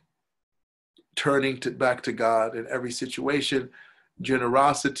 like turning back to God in every situation,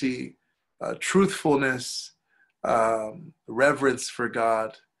 generosity, truthfulness, reverence for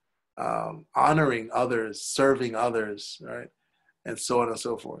God, honoring others, serving others, right? And so on and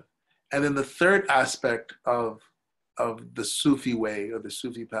so forth. And then the third aspect of the Sufi way, or the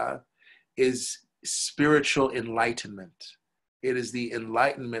Sufi path, is spiritual enlightenment. It is the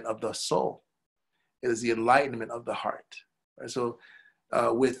enlightenment of the soul. It is the enlightenment of the heart. Right? So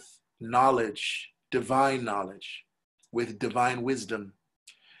with knowledge, divine knowledge, with divine wisdom,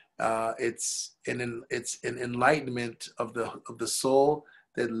 it's an enlightenment of the soul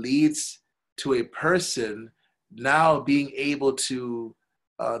that leads to a person now being able to,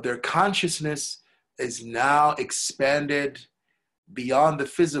 their consciousness is now expanded beyond the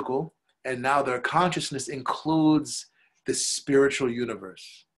physical, and now their consciousness includes the spiritual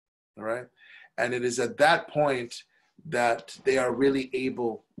universe, all right? And it is at that point that they are really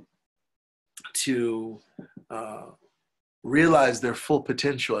able to realize their full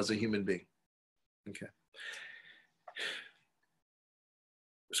potential as a human being, okay?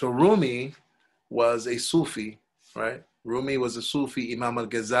 So Rumi was a Sufi, right? Rumi was a Sufi, Imam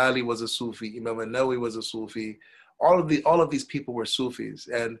al-Ghazali was a Sufi, Imam al-Nawawi was a Sufi. All of these people were Sufis,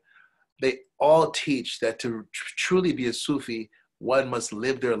 and they all teach that to truly be a Sufi, one must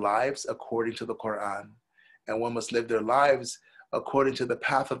live their lives according to the Quran, and one must live their lives according to the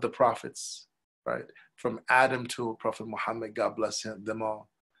path of the prophets, right? From Adam to Prophet Muhammad, God bless them all.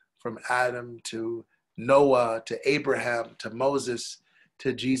 From Adam to Noah, to Abraham, to Moses,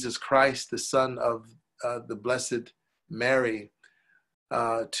 to Jesus Christ, the son of the Blessed Mary,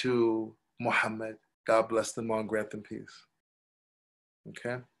 to Muhammad. God bless them all and grant them peace.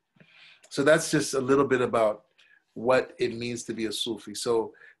 Okay? So that's just a little bit about what it means to be a Sufi.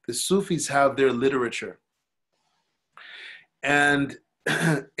 So the Sufis have their literature. And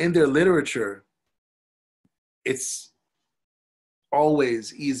in their literature, it's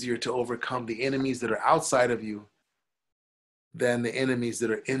always easier to overcome the enemies that are outside of you than the enemies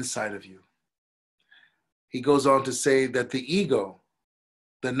that are inside of you. He goes on to say that the ego,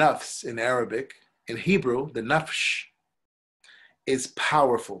 the nafs in Arabic, in Hebrew, the nafsh, is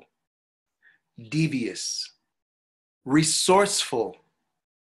powerful, devious, resourceful,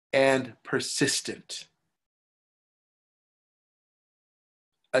 and persistent.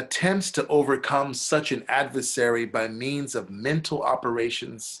 Attempts to overcome such an adversary by means of mental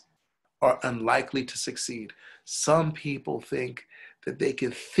operations are unlikely to succeed. Some people think that they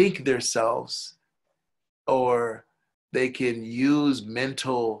can think themselves, or they can use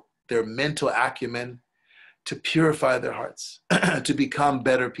their mental acumen to purify their hearts, to become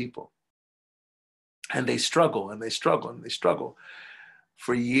better people. And they struggle and they struggle and they struggle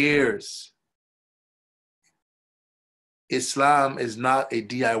for years. Islam is not a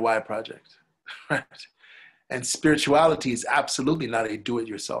DIY project, right? And spirituality is absolutely not a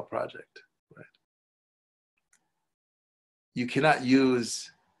do-it-yourself project, right? You cannot use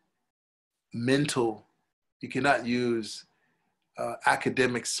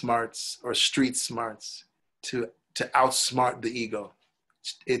academic smarts or street smarts to outsmart the ego.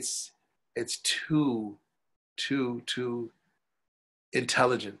 It's too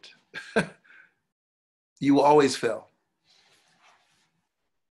intelligent. You will always fail.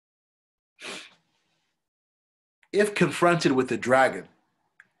 If confronted with the dragon,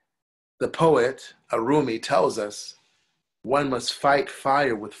 the poet Rumi tells us one must fight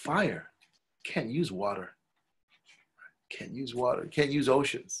fire with fire. Can't use water. Can't use water. Can't use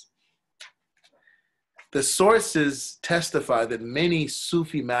oceans. The sources testify that many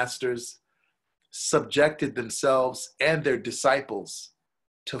Sufi masters subjected themselves and their disciples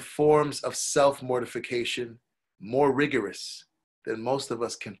to forms of self-mortification more rigorous than most of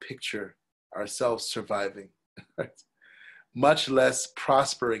us can picture ourselves surviving. Much less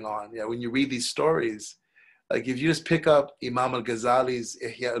prospering on. Yeah, when you read these stories, like if you just pick up Imam al-Ghazali's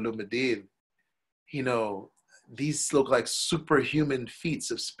Ihya al-Ulumuddin, these look like superhuman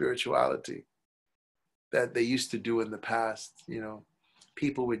feats of spirituality that they used to do in the past.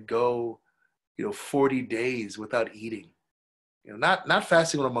 People would go, 40 days without eating. Not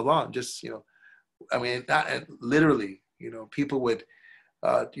fasting on Ramadan, just, not literally, people would,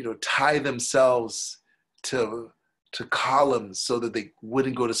 tie themselves to columns so that they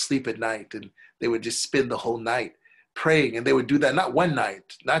wouldn't go to sleep at night, and they would just spend the whole night praying. And they would do that not one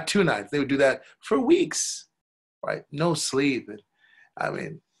night, not 2 nights. They would do that for weeks, right? No sleep.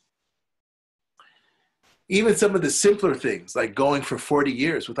 And even some of the simpler things, like going for 40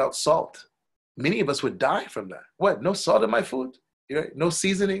 years without salt. Many of us would die from that. What? No salt in my food? Right? No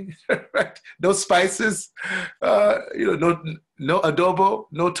seasoning, right? No spices, no adobo,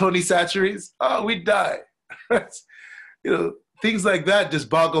 no Tony Chachere's. Oh, we'd die. Things like that just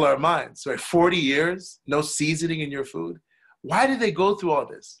boggle our minds, right? 40 years, no seasoning in your food. Why did they go through all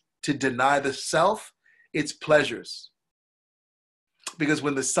this? To deny the self its pleasures. Because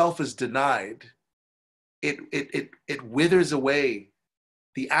when the self is denied, it withers away.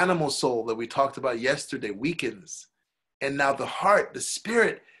 The animal soul that we talked about yesterday weakens. And now the heart, the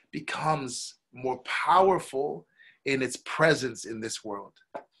spirit, becomes more powerful in its presence in this world.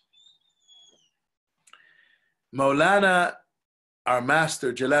 Maulana, our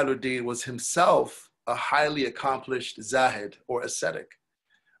master, Jalaluddin, was himself a highly accomplished zahid or ascetic,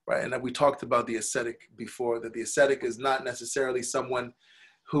 right? And we talked about the ascetic before, that the ascetic is not necessarily someone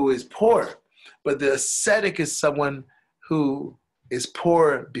who is poor, but the ascetic is someone who is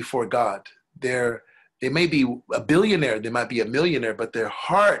poor before God. They may be a billionaire, they might be a millionaire, but their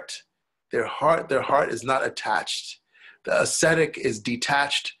heart is not attached. The ascetic is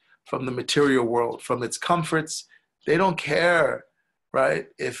detached from the material world, from its comforts. They don't care, right?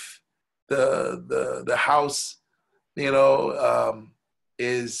 If the house,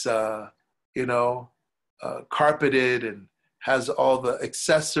 is carpeted and has all the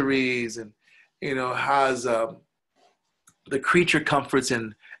accessories and has the creature comforts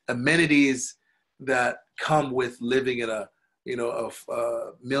and amenities that come with living in a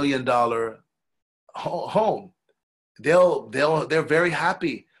 $1 million home. They're very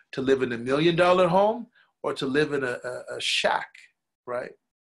happy to live in $1 million home or to live in a shack, right?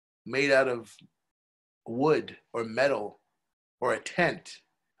 Made out of wood or metal or a tent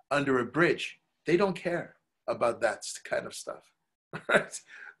under a bridge. They don't care about that kind of stuff, right?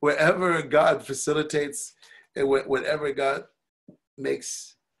 Wherever God facilitates and whatever God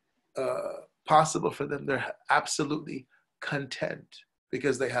makes possible for them, they're absolutely content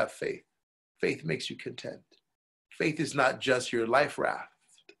because they have faith. Faith makes you content. Faith is not just your life raft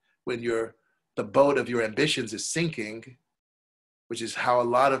when the boat of your ambitions is sinking, which is how a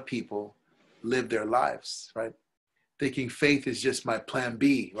lot of people live their lives, right? Thinking faith is just my plan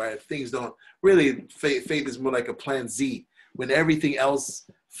B, right? If things don't really, faith is more like a plan Z. When everything else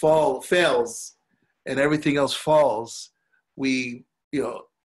fails and everything else falls, we,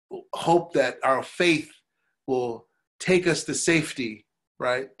 hope that our faith will take us to safety,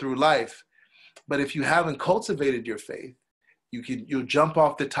 right, through life. But if you haven't cultivated your faith, you'll jump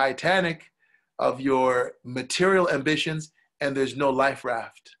off the Titanic of your material ambitions and there's no life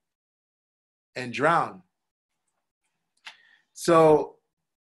raft and drown. So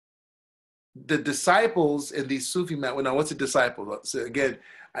the disciples in these Sufi men, well, now what's a disciple? So again,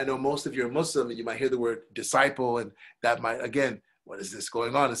 I know most of you are Muslim and you might hear the word disciple and that might, again, what is this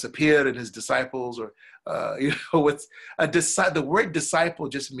going on? It's a Pir and his disciples or, what's the word disciple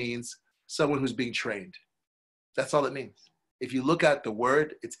just means someone who's being trained. That's all it means. If you look at the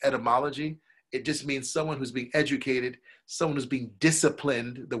word, its etymology, it just means someone who's being educated, someone who's being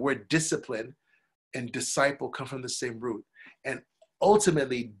disciplined. The word discipline and disciple come from the same root. And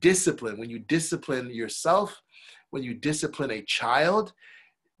ultimately, discipline, when you discipline yourself, when you discipline a child,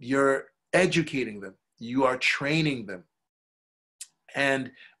 you're educating them. You are training them.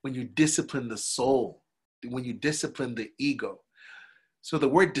 And when you discipline the soul, when you discipline the ego. So the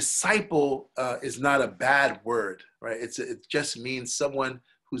word disciple is not a bad word, right? It just means someone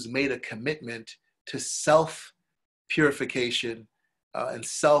who's made a commitment to self-purification and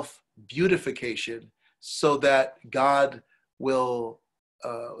self-beautification so that God will,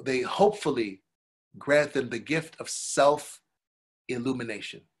 they hopefully grant them the gift of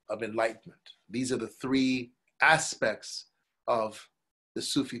self-illumination, of enlightenment. These are the three aspects of the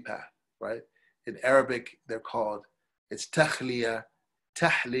Sufi path, right? In Arabic, they're called, it's takhliya,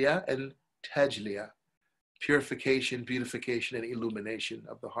 tahliya, and tajliya, purification, beautification, and illumination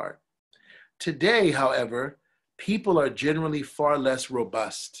of the heart. Today, however, people are generally far less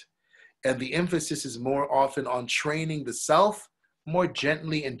robust, and the emphasis is more often on training the self more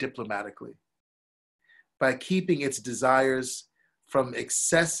gently and diplomatically by keeping its desires from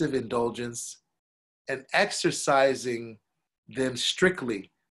excessive indulgence and exercising them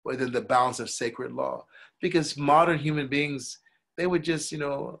strictly within the bounds of sacred law. Because modern human beings, they would just,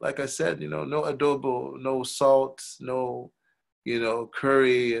 like I said, no adobo, no salt, no,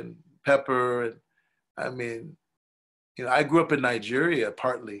 curry and pepper. And I mean, I grew up in Nigeria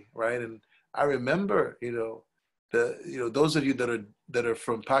partly, right? And I remember, those of you that are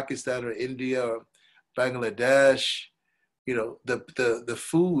from Pakistan or India or Bangladesh, the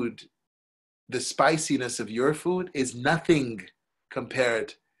food, the spiciness of your food is nothing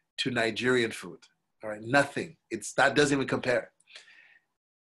compared to Nigerian food. All right, nothing. Doesn't even compare.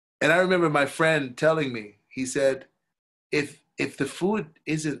 And I remember my friend telling me, he said, if the food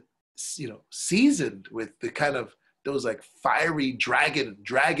isn't, seasoned with the kind of those like fiery dragon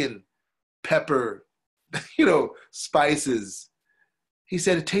pepper, spices, he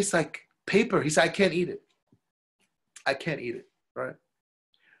said, it tastes like paper. He said, I can't eat it. I can't eat it, right?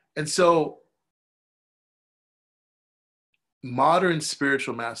 And so modern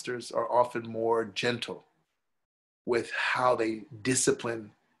spiritual masters are often more gentle with how they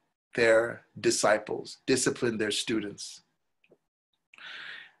discipline their disciples, discipline their students,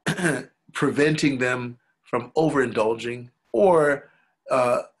 preventing them from overindulging or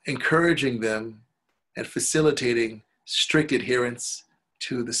encouraging them and facilitating strict adherence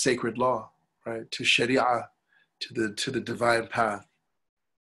to the sacred law, right? To Sharia, to the divine path.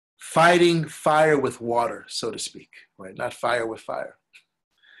 Fighting fire with water, so to speak, right? Not fire with fire.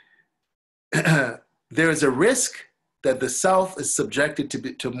 There is a risk that the self is subjected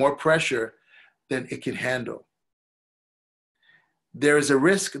to more pressure than it can handle. There is a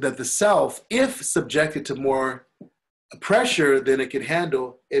risk that the self, if subjected to more pressure than it can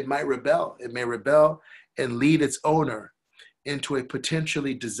handle, it might rebel. It may rebel and lead its owner into a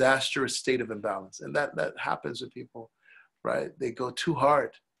potentially disastrous state of imbalance. And that happens with people, right? They go too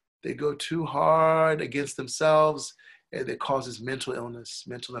hard. They go too hard against themselves, and it causes mental illness,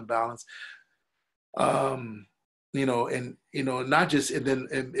 mental imbalance. Not just, and then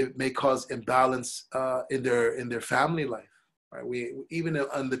it may cause imbalance in their family life. Right? Even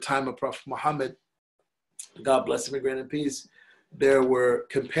in the time of Prophet Muhammad, God bless him and grant him peace, there were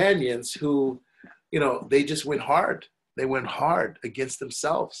companions who they just went hard. They went hard against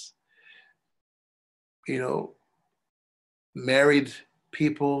themselves. Married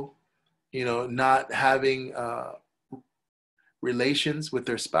people, not having relations with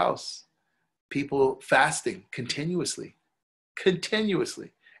their spouse, people fasting continuously,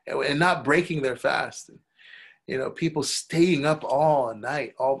 and not breaking their fast. People staying up all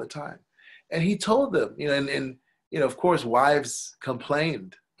night, all the time. And he told them, and of course, wives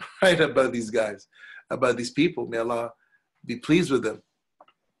complained, right, about these guys, about these people. May Allah be pleased with them.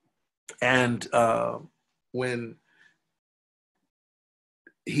 And when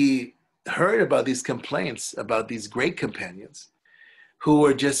he heard about these complaints about these great companions who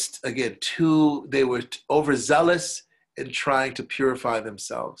were just, again, they were overzealous in trying to purify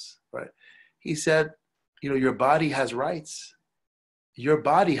themselves, right? He said, your body has rights. Your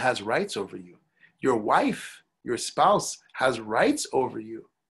body has rights over you. Your wife, your spouse has rights over you,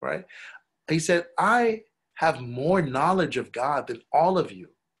 right? He said, I have more knowledge of God than all of you.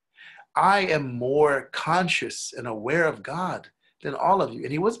 I am more conscious and aware of God than all of you.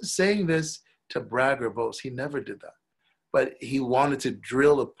 And he wasn't saying this to brag or boast. He never did that. But he wanted to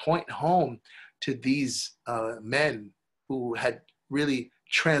drill a point home to these men who had really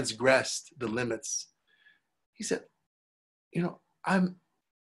transgressed the limits. He said, I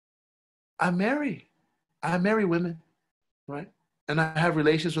marry women, right? And I have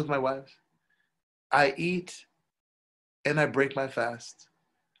relations with my wives. I eat and I break my fast.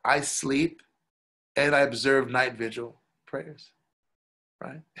 I sleep and I observe night vigil prayers,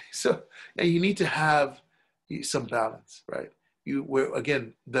 right? So you need to have some balance, right?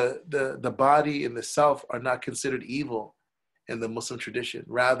 Again, the body and the self are not considered evil in the Muslim tradition.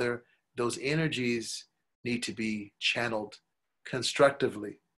 Rather, those energies need to be channeled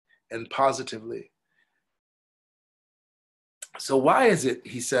constructively and positively. So why is it,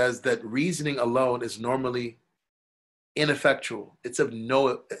 he says, that reasoning alone is normally ineffectual? It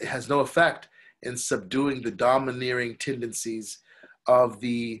has no effect in subduing the domineering tendencies of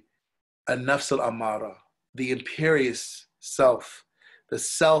the nafs al-amara, the imperious self,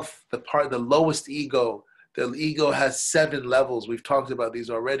 the lowest ego. The ego has 7 levels. We've talked about these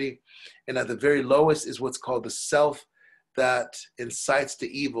already. And at the very lowest is what's called the self that incites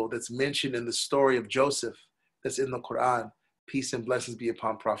to evil, that's mentioned in the story of Joseph, that's in the Quran. Peace and blessings be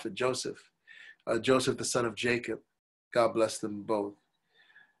upon Prophet Joseph. Joseph, the son of Jacob. God bless them both.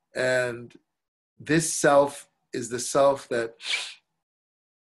 And this self is the self that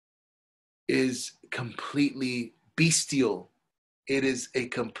is completely bestial. It is a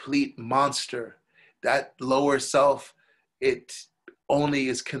complete monster. That lower self, it only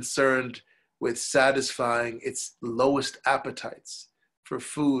is concerned with satisfying its lowest appetites for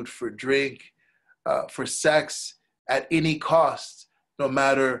food, for drink, for sex, at any cost, no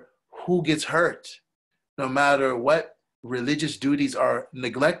matter who gets hurt, no matter what religious duties are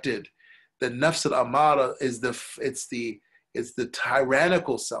neglected. The nafs al-amara is the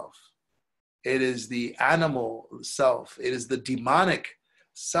tyrannical self. It is the animal self. It is the demonic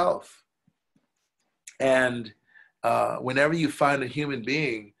self. And whenever you find a human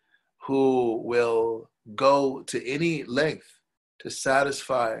being who will go to any length to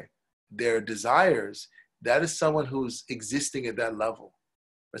satisfy their desires, that is someone who's existing at that level.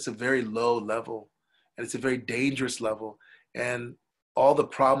 It's a very low level, and it's a very dangerous level. And all the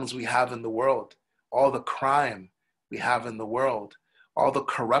problems we have in the world, all the crime we have in the world, all the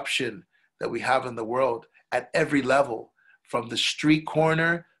corruption that we have in the world at every level, from the street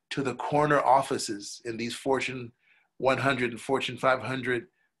corner to the corner offices in these Fortune 100 and Fortune 500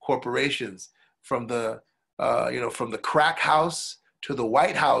 corporations, from the crack house to the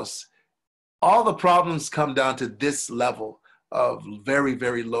White House, all the problems come down to this level of very,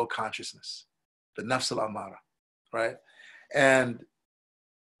 very low consciousness, the nafs al-amara, right? And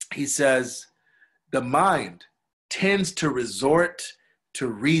he says, the mind tends to resort to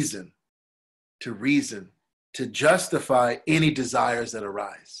reason, to justify any desires that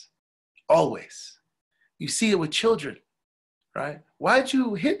arise. Always. You see it with children, right? Why'd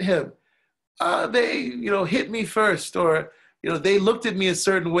you hit him? They, hit me first, or, they looked at me a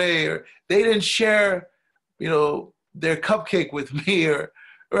certain way, or they didn't share, their cupcake with me, or,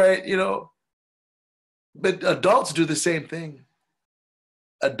 right, But adults do the same thing.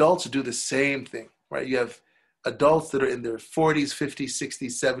 Adults do the same thing, right? You have adults that are in their 40s, 50s,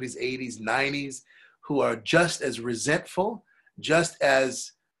 60s, 70s, 80s, 90s, who are just as resentful, just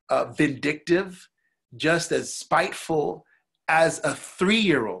as vindictive, just as spiteful as a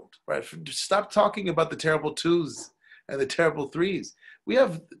 3-year-old, right? Stop talking about the terrible 2s and the terrible 3s. We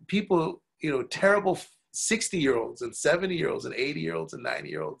have people, terrible 60-year-olds and 70-year-olds and 80-year-olds and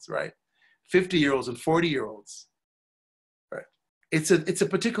 90-year-olds, right? 50-year-olds and 40-year-olds. Right? It's a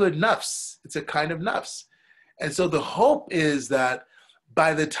particular nafs. It's a kind of nafs. And so the hope is that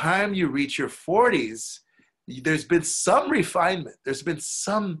by the time you reach your 40s, there's been some refinement. There's been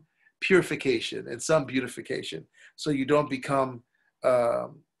some purification and some beautification. So you don't become a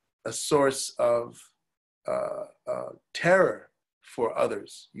source of terror for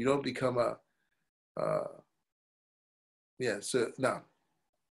others. You don't become so now.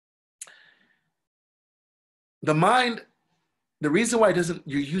 The mind, the reason why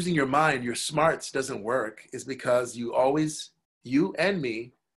you're using your mind, your smarts doesn't work is because you and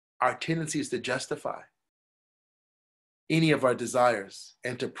me, our tendency is to justify any of our desires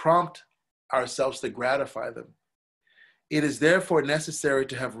and to prompt ourselves to gratify them. It is therefore necessary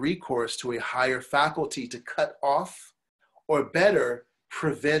to have recourse to a higher faculty to cut off, or better,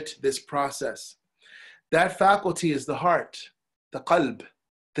 prevent this process. That faculty is the heart, the qalb,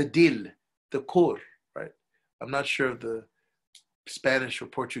 the dil, the cor, right? I'm not sure of the Spanish or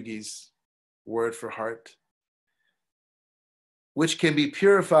Portuguese word for heart, which can be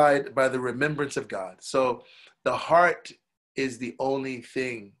purified by the remembrance of God. So the heart is the only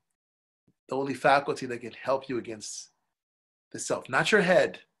thing, the only faculty that can help you against the self. Not your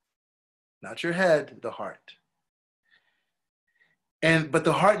head, the heart. But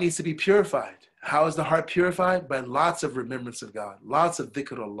the heart needs to be purified. How is the heart purified? By lots of remembrance of God, lots of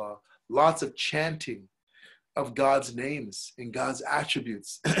dhikrullah, lots of chanting of God's names and God's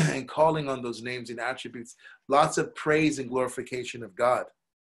attributes and calling on those names and attributes, lots of praise and glorification of God.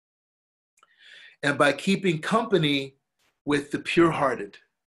 And by keeping company with the pure-hearted,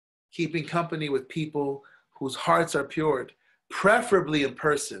 keeping company with people whose hearts are pure, preferably in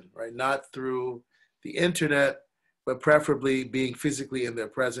person, right? Not through the internet, but preferably being physically in their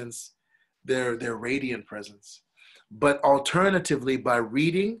presence, their radiant presence. But alternatively, by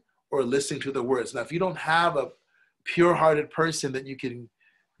reading or listening to the words. Now, if you don't have a pure-hearted person that you can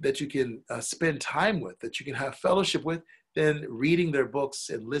spend time with, that you can have fellowship with, then reading their books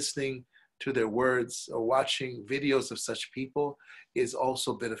and listening to their words or watching videos of such people is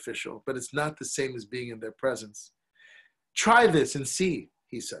also beneficial. But it's not the same as being in their presence. Try this and see,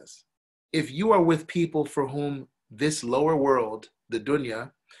 he says. If you are with people for whom this lower world, the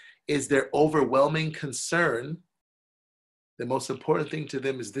dunya, is their overwhelming concern, the most important thing to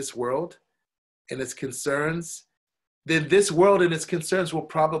them is this world and its concerns, then this world and its concerns will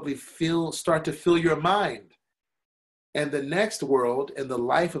probably start to fill your mind. And the next world and the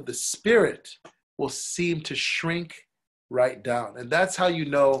life of the spirit will seem to shrink right down. And that's how you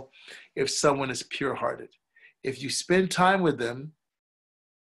know if someone is pure-hearted. If you spend time with them,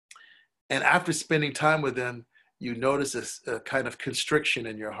 and after spending time with them, you notice a kind of constriction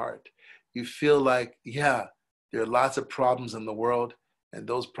in your heart. You feel like, yeah, there are lots of problems in the world, and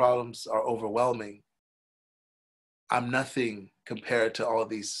those problems are overwhelming. I'm nothing compared to all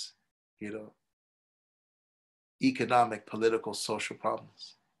these, economic, political, social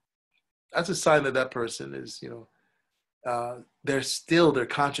problems. That's a sign that that person is, their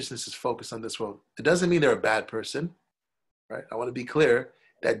consciousness is focused on this world. It doesn't mean they're a bad person, right? I want to be clear.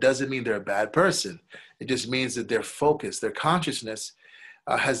 That doesn't mean they're a bad person. It just means that their focus, their consciousness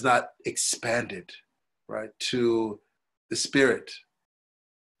has not expanded, right, to the spirit,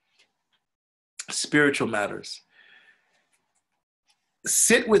 spiritual matters.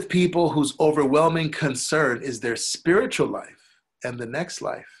 Sit with people whose overwhelming concern is their spiritual life and the next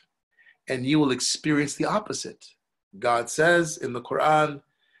life, and you will experience the opposite. God says in the Quran,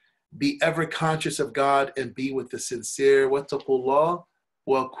 be ever conscious of God and be with the sincere. وَاتَّقُوا اللَّهَ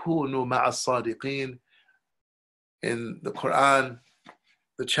وَكُونُوا مَعَ الصَّادِقِينَ. In the Quran,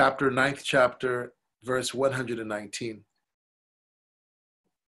 the 9th chapter, verse 119.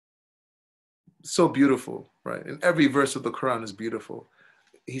 So beautiful, right? And every verse of the Quran is beautiful.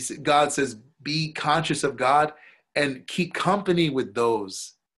 God says, be conscious of God and keep company with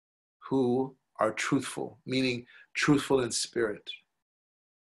those who are truthful, meaning truthful in spirit.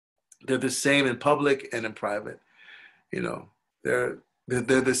 They're the same in public and in private. They're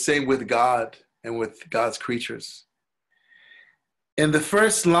the same with God and with God's creatures. In the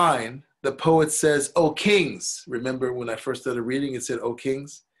first line, the poet says, O kings. Remember when I first started reading, it said, O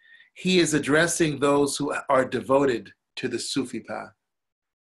kings. He is addressing those who are devoted to the Sufi path.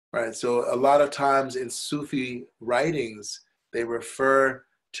 Right, so a lot of times in Sufi writings, they refer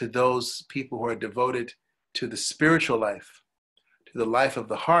to those people who are devoted to the spiritual life, to the life of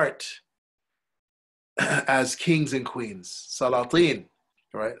the heart, as kings and queens, Salatin.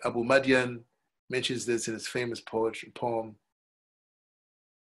 Right, Abu Madyan mentions this in his famous poem.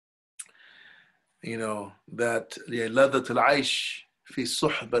 That لَذَّةُ الْعَيْشِ فِي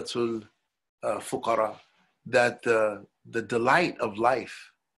صُحْبَةُ fuqara, that the delight of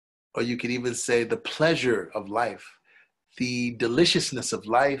life, or you could even say the pleasure of life, the deliciousness of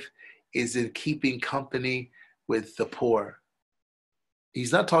life is in keeping company with the poor.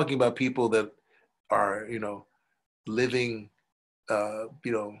 He's not talking about people that are, living,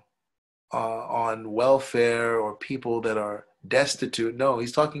 on welfare, or people that are destitute. No,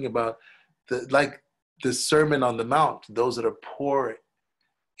 he's talking about like the Sermon on the Mount, those that are poor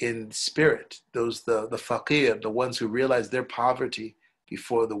in spirit, those the faqir, the ones who realize their poverty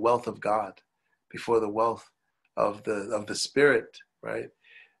before the wealth of God, before the wealth of the spirit, right?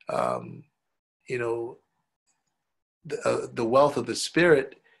 Um, you know, the wealth of the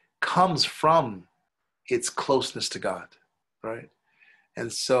spirit comes from its closeness to God, right?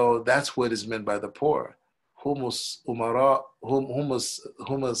 And so that's what is meant by the poor. Humus umara, humus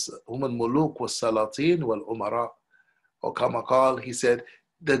muluk was salatin wal umara. Or Kamakal, he said,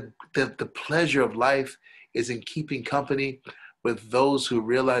 the pleasure of life is in keeping company with those who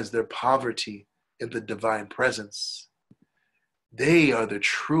realize their poverty in the divine presence. They are the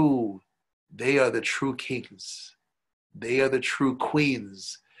true kings. They are the true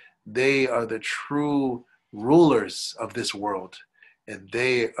queens. They are the true rulers of this world. And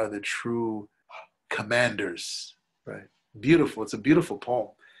they are the true commanders, right? Beautiful. It's a beautiful poem.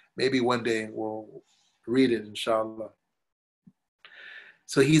 Maybe one day we'll read it, inshallah.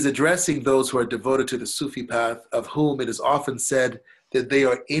 So he's addressing those who are devoted to the Sufi path, of whom it is often said that they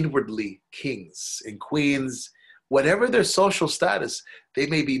are inwardly kings and queens, whatever their social status. They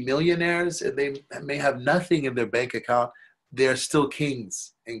may be millionaires and they may have nothing in their bank account. They're still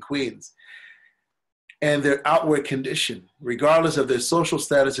kings and queens. And their outward condition, regardless of their social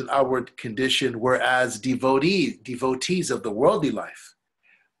status and outward condition, whereas devotees of the worldly life,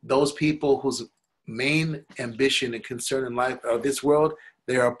 those people whose main ambition and concern in life of this world,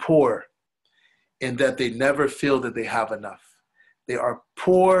 they are poor, in that they never feel that they have enough. They are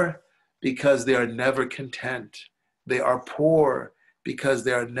poor because they are never content. They are poor because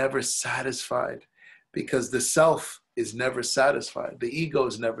they are never satisfied, because the self is never satisfied. The ego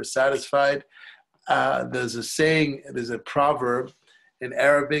is never satisfied. There's a saying, there's a proverb in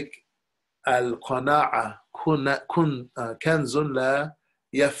Arabic, al-qana'a kanzun la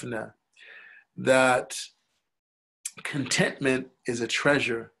yafna, that contentment is a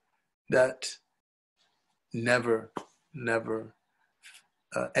treasure that never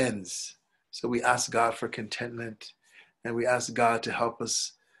ends. So we ask God for contentment, and we ask God to help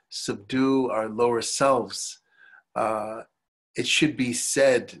us subdue our lower selves. It should be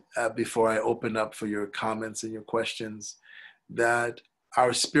said before I open up for your comments and your questions, that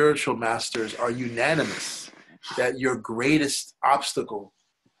our spiritual masters are unanimous that your greatest obstacle,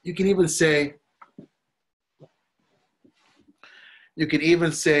 you can even say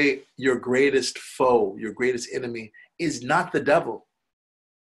your greatest foe, your greatest enemy is not the devil,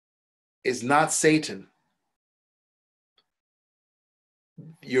 is not Satan.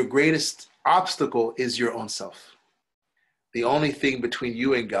 Your greatest obstacle is your own self. The only thing between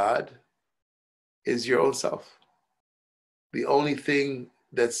you and God is your own self. The only thing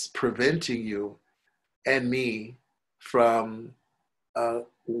that's preventing you and me from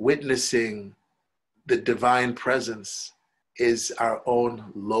witnessing the divine presence is our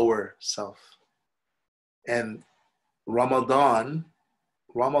own lower self. And Ramadan,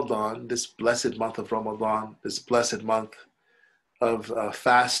 this blessed month of Ramadan, this blessed month of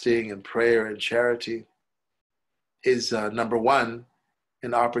fasting and prayer and charity, is number one,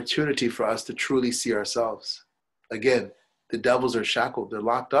 an opportunity for us to truly see ourselves. Again, the devils are shackled, they're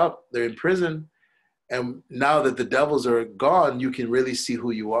locked up, they're in prison. And now that the devils are gone, you can really see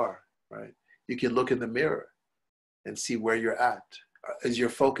who you are, right? You can look in the mirror and see where you're at. Is your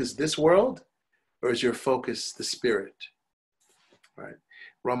focus this world, or is your focus the spirit, right?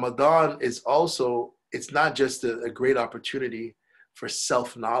 Ramadan is also, it's not just a great opportunity for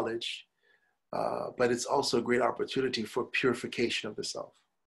self-knowledge, but it's also a great opportunity for purification of the self.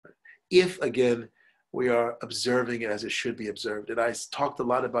 Right? If, again, we are observing it as it should be observed. And I talked a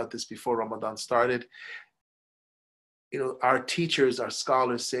lot about this before Ramadan started. Our teachers, our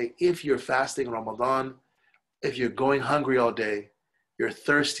scholars say, if you're fasting Ramadan, if you're going hungry all day, you're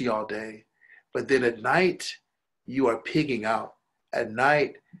thirsty all day, but then at night, you are pigging out. At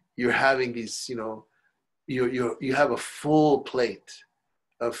night, you're having these, you have a full plate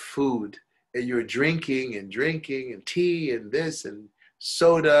of food, and you're drinking and tea and this and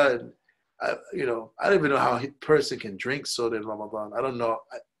soda. And, I don't even know how a person can drink soda in Ramadan. I don't know.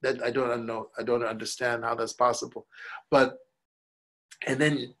 I don't understand how that's possible. But, and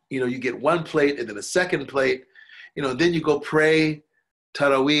then, you get one plate and then a second plate, then you go pray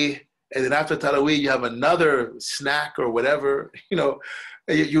Taraweeh, And then after Tarawih, you have another snack or whatever.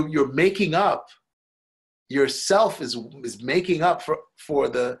 You're making up. Yourself is making up for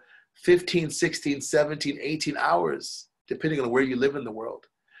the 15, 16, 17, 18 hours, depending on where you live in the world,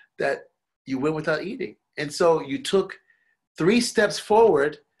 that you went without eating. And so you took 3 steps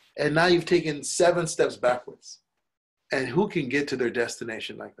forward, and now you've taken 7 steps backwards. And who can get to their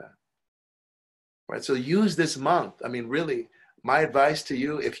destination like that? Right? So use this month. I mean, really, my advice to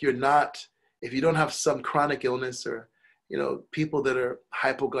you, if you don't have some chronic illness, or, people that are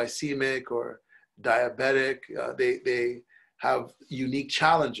hypoglycemic or diabetic, they have unique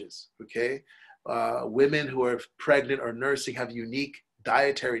challenges, okay? Women who are pregnant or nursing have unique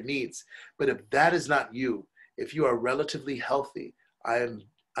dietary needs. But if that is not you, if you are relatively healthy, I'm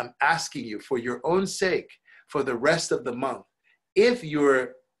asking you, for your own sake, for the rest of the month, if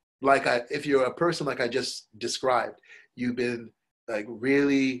you're a person like I just described, you've been like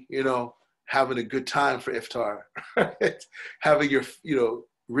really, having a good time for iftar, right? Having your,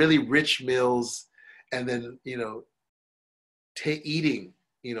 really rich meals, and then, eating,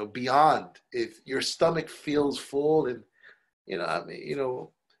 beyond. If your stomach feels full, and,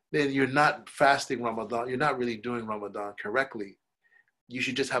 then you're not fasting Ramadan. You're not really doing Ramadan correctly. You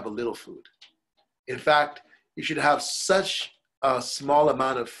should just have a little food. In fact, you should have such a small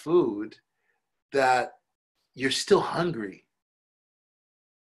amount of food that you're still hungry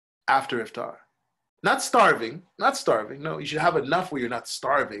after iftar. Not starving. No, you should have enough where you're not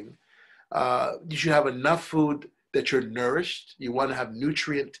starving. You should have enough food that you're nourished. You want to have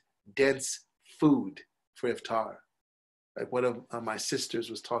nutrient-dense food for iftar. Like one of my sisters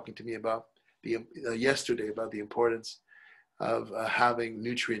was talking to me about yesterday about the importance of having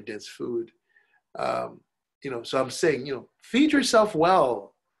nutrient-dense food. So I'm saying, feed yourself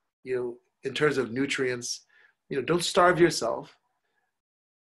well, in terms of nutrients. Don't starve yourself,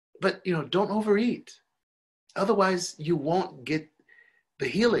 but, don't overeat. Otherwise, you won't get the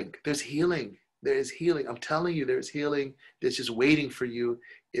healing. There's healing. There is healing. I'm telling you, there's healing that's just waiting for you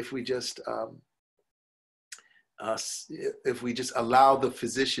if we just allow the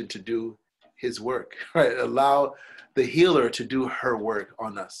physician to do his work, right? Allow the healer to do her work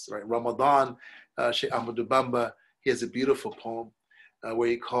on us, right? Ramadan, Sheikh Ahmadu Bamba, he has a beautiful poem where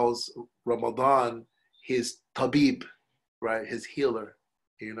he calls Ramadan his tabib, right? His healer,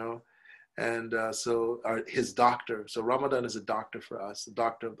 and his doctor. So Ramadan is a doctor for us, the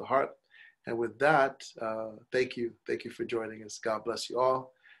doctor of the heart. And with that, thank you for joining us. God bless you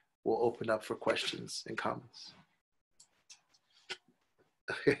all. We'll open up for questions and comments.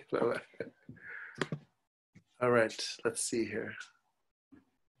 Okay, bye-bye. All right, let's see here.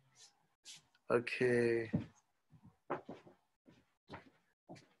 Okay.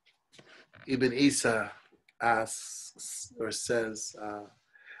 Ibn Isa asks or says,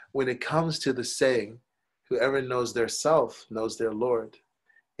 when it comes to the saying, whoever knows their self knows their Lord,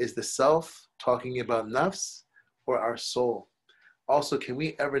 is the self talking about nafs or our soul? Also, can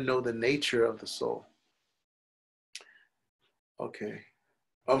we ever know the nature of the soul? Okay.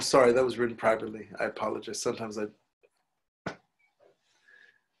 I'm sorry, that was written privately. I apologize. Sometimes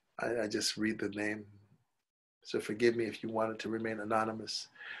I just read the name. So forgive me if you wanted to remain anonymous.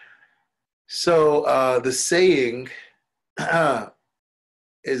 So the saying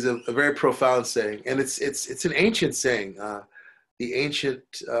is a very profound saying, and it's an ancient saying. The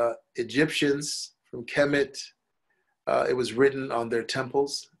ancient Egyptians from Kemet, it was written on their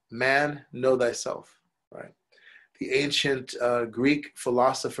temples, man, know thyself, right? The ancient Greek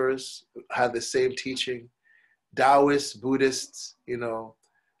philosophers had the same teaching. Taoists, Buddhists, in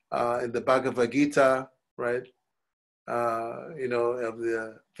the Bhagavad Gita, right? Of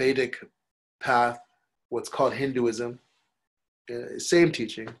the Vedic path, what's called Hinduism, same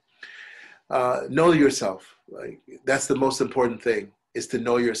teaching. Know yourself. Like, that's the most important thing, is to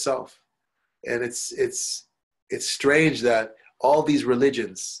know yourself. And it's strange that all these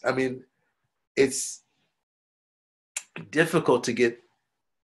religions, I mean, it's difficult to get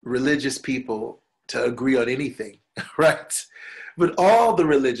religious people to agree on anything, right? But all the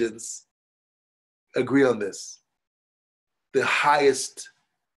religions agree on this. The highest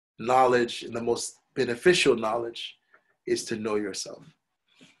knowledge and the most beneficial knowledge is to know yourself.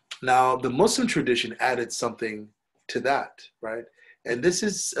 Now, the Muslim tradition added something to that, right? And this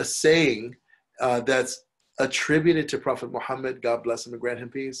is a saying that's attributed to Prophet Muhammad, God bless him and grant him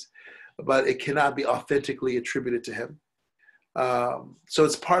peace, but it cannot be authentically attributed to him. So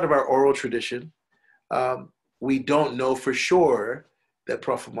it's part of our oral tradition. We don't know for sure that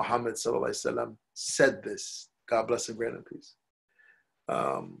Prophet Muhammad ﷺ said this. God bless him, grant him peace.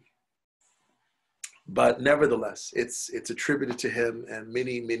 But nevertheless, it's attributed to him, and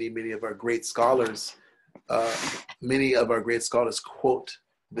many of our great scholars, quote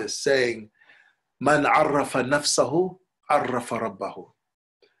this saying, "Man arrafa nafsahu, arrafa rabbahu,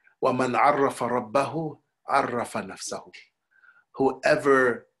 wa man arrafa rabbahu, arrafa nafsahu."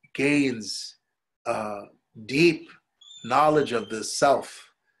 Whoever gains deep knowledge of the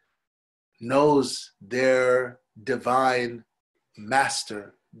self knows their divine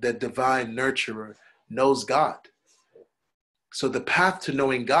master, the divine nurturer, knows God. So the path to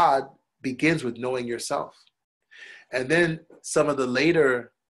knowing God begins with knowing yourself. And then some of the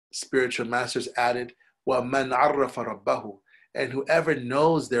later spiritual masters added, وَمَنْ عَرَّفَ رَبَّهُ, and whoever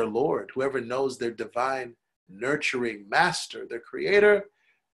knows their Lord, whoever knows their divine nurturing master, their creator,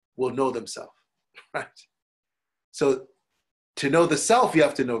 will know themselves, right? So to know the self, you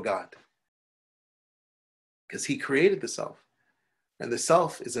have to know God, because he created the self. And the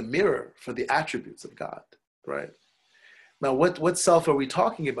self is a mirror for the attributes of God, right? Now, what self are we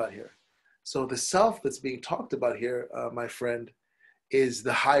talking about here? So the self that's being talked about here, my friend, is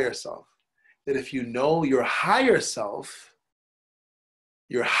the higher self. That if you know your higher self,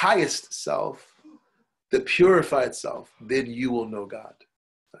 your highest self, the purified self, then you will know God,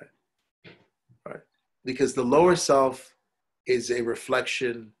 right? Because the lower self is a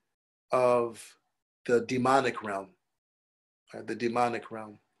reflection of the demonic realm, right? The demonic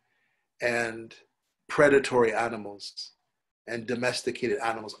realm, and predatory animals and domesticated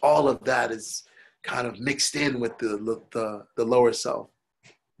animals. All of that is kind of mixed in with the lower self.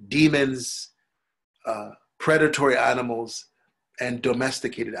 Demons, predatory animals, and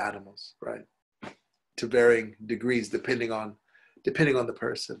domesticated animals, right? To varying degrees, depending on the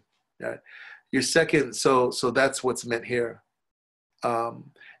person. Right? Your second, so that's what's meant here.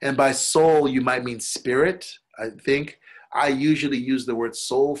 And by soul, you might mean spirit. I think I usually use the word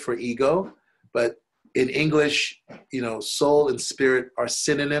soul for ego, but in English, soul and spirit are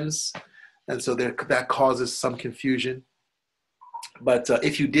synonyms, and so that causes some confusion. But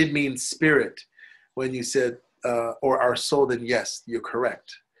if you did mean spirit when you said or our soul, then yes, you're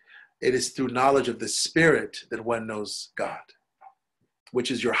correct. It is through knowledge of the spirit that one knows God,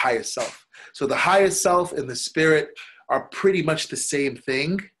 which is your highest self. So the highest self and the spirit are pretty much the same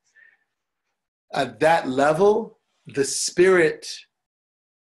thing. At that level, the spirit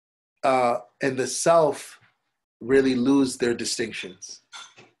and the self really lose their distinctions,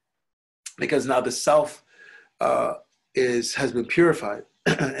 because now the self has been purified,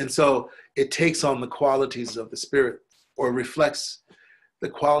 and so it takes on the qualities of the spirit, or reflects the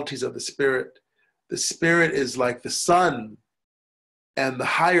qualities of the spirit. The spirit is like the sun, and the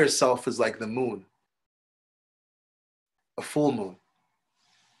higher self is like the moon, a full moon.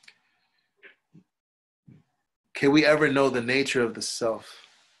 Can we ever know the nature of the self?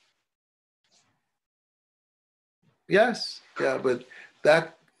 Yes, yeah, but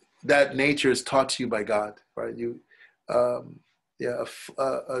that nature is taught to you by God, right? A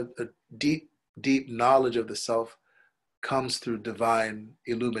deep knowledge of the self comes through divine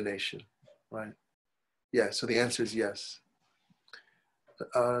illumination, right? Yeah, so the answer is yes.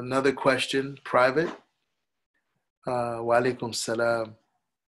 Another question, private. Wa alaikum salam.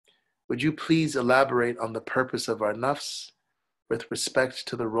 Would you please elaborate on the purpose of our nafs with respect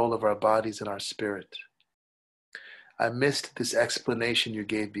to the role of our bodies and our spirit? I missed this explanation you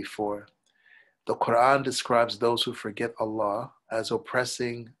gave before. The Quran describes those who forget Allah as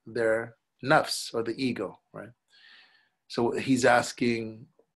oppressing their nafs, or the ego, right? So he's asking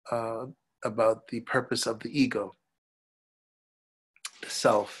about the purpose of the ego, the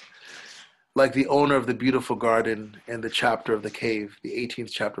self. Like the owner of the beautiful garden in the chapter of the cave, the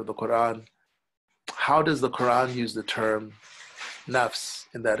 18th chapter of the Quran, how does the Quran use the term nafs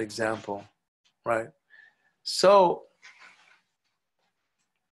in that example, right? So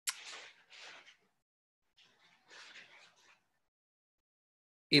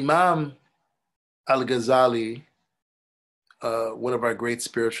Imam al-Ghazali, one of our great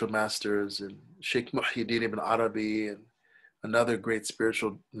spiritual masters, and Sheikh Muhyiddin ibn Arabi, and another great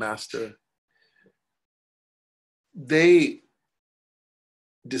spiritual master, they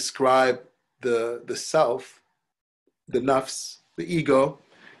describe the self, the nafs, the ego,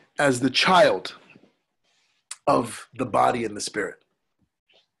 as the child of the body and the spirit.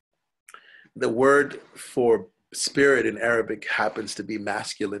 The word for spirit in Arabic happens to be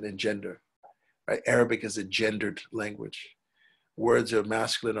masculine in gender, right? Arabic is a gendered language. Words are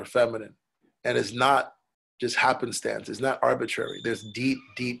masculine or feminine, and it's not just happenstance. It's not arbitrary. There's deep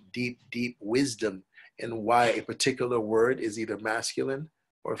wisdom in why a particular word is either masculine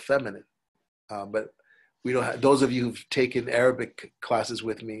or feminine. But we don't have, those of you who've taken Arabic classes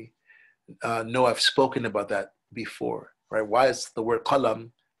with me know I've spoken about that before, right? Why is the word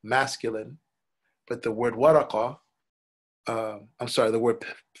qalam masculine, but the word waraqa, the word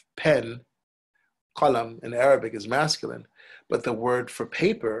pen, qalam in Arabic is masculine, but the word for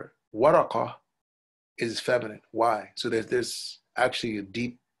paper, waraqa, is feminine. Why? So there's actually a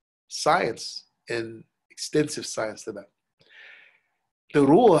deep science and extensive science to that. The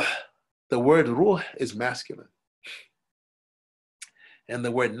ruh, the word ruh is masculine. And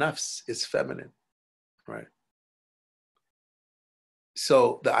the word nafs is feminine, right?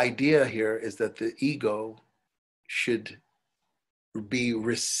 So the idea here is that the ego should be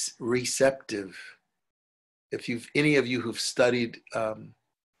receptive. If any of you who've studied,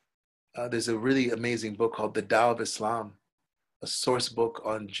 there's a really amazing book called The Tao of Islam, a source book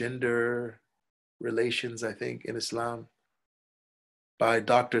on gender relations, I think, in Islam, by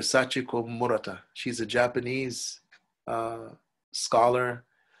Dr. Sachiko Murata. She's a Japanese scholar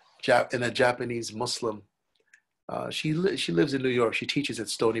and a Japanese Muslim. She lives in New York. She teaches at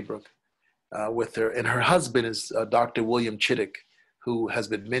Stony Brook with her, and her husband is Dr. William Chittick, who has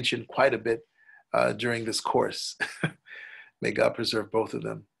been mentioned quite a bit during this course. May God preserve both of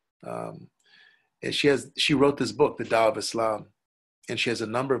them. And she wrote this book, The Tao of Islam, and she has a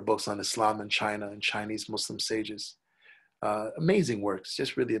number of books on Islam and China and Chinese Muslim sages. Amazing works,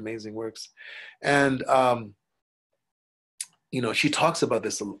 just really amazing works. And she talks about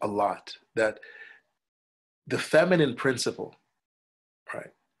this a lot, that the feminine principle,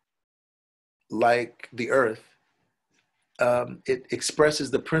 right, like the earth, it expresses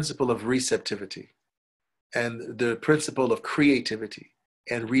the principle of receptivity and the principle of creativity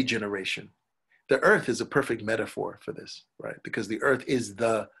and regeneration. The earth is a perfect metaphor for this, right? Because the earth is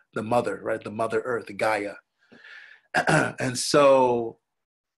the mother, right? The mother earth, the Gaia. And so,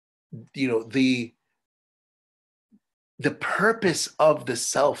 the purpose of the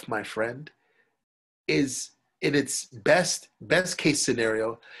self, my friend, is, in its best case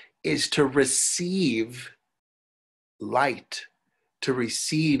scenario, is to receive light, to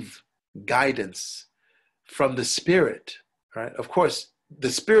receive guidance from the spirit, right? Of course,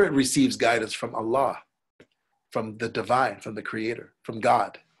 the spirit receives guidance from Allah, from the divine, from the creator, from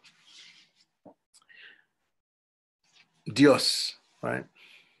God. Dios, right?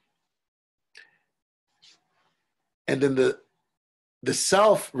 And then the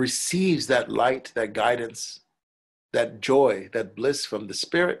self receives that light, that guidance, that joy, that bliss from the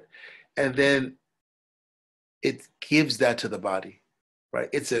spirit, and then it gives that to the body, right?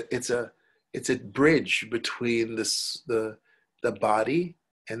 It's a bridge between the body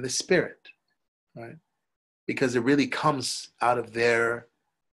and the spirit, right? Because it really comes out of their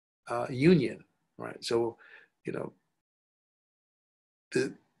union, right? So,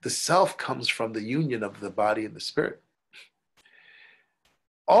 the self comes from the union of the body and the spirit.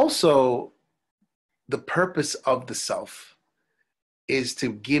 Also, the purpose of the self is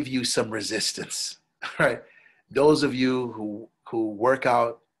to give you some resistance, right? Those of you who work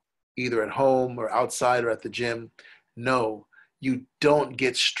out either at home or outside or at the gym know you don't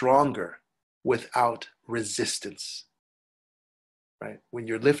get stronger without resistance, right? When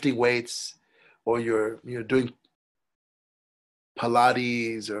you're lifting weights or you're doing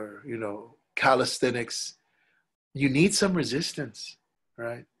Pilates or, calisthenics, you need some resistance,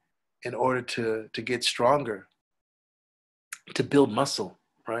 right? In order to get stronger, to build muscle,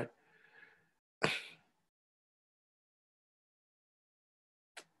 right?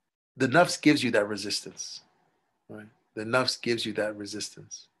 The nafs gives you that resistance, right? The nafs gives you that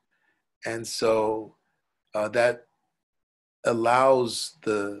resistance. And so that allows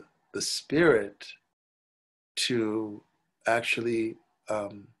the spirit to actually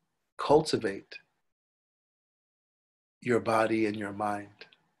cultivate your body and your mind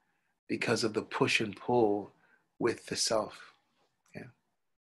because of the push and pull with the self. Yeah.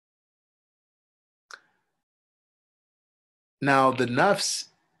 Now, the nafs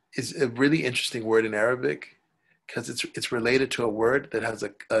is a really interesting word in Arabic because it's related to a word that has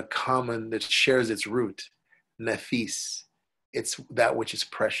a common, that shares its root, nafis. It's that which is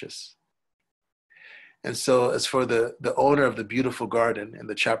precious. And so as for the owner of the beautiful garden in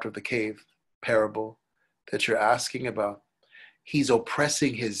the chapter of the cave parable that you're asking about, he's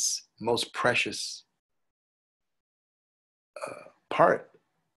oppressing his most precious part,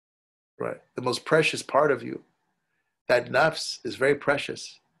 right? The most precious part of you. That nafs is very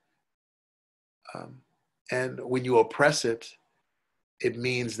precious. And when you oppress it, it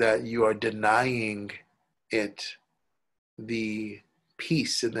means that you are denying it the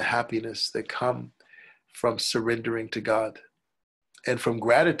peace and the happiness that come from surrendering to God and from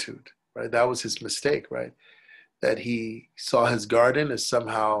gratitude, right? That was his mistake, right? That he saw his garden as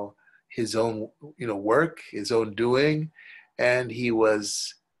somehow his own, work, his own doing, and he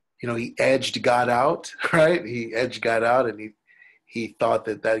was, he edged God out, right? He edged God out, and he thought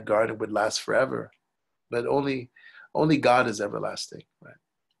that garden would last forever, but only God is everlasting, right?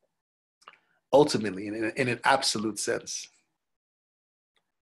 Ultimately, in an absolute sense.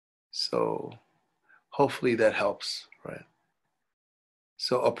 So hopefully that helps, right?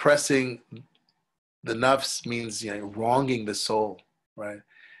 So oppressing the nafs means wronging the soul, right?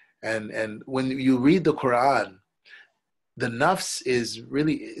 And when you read the Quran, the nafs is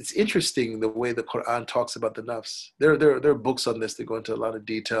really, it's interesting the way the Quran talks about the nafs. There are books on this that go into a lot of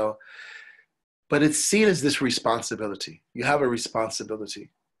detail, but it's seen as this responsibility. You have a responsibility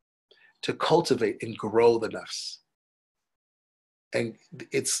to cultivate and grow the nafs. And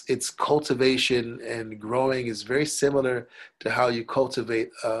its cultivation and growing is very similar to how you cultivate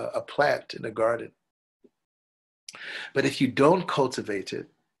a plant in a garden. But if you don't cultivate it,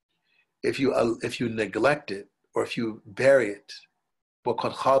 if you neglect it, or if you bury it,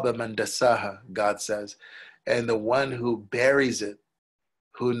 وَقَدْ خَابَ مَنْ دَسَّاهَا, God says, and the one who buries it,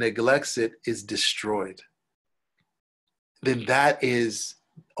 who neglects it, is destroyed. Then that is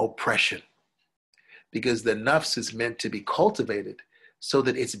oppression. Because the nafs is meant to be cultivated so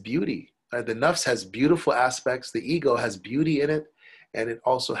that it's beauty. The nafs has beautiful aspects. The ego has beauty in it, and it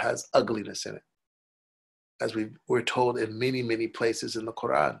also has ugliness in it, as we're told in many, many places in the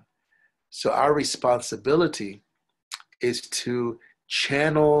Quran. So our responsibility is to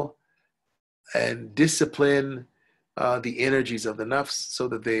channel and discipline the energies of the nafs so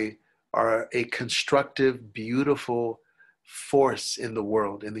that they are a constructive, beautiful force in the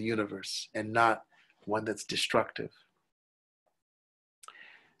world, in the universe, and not one that's destructive.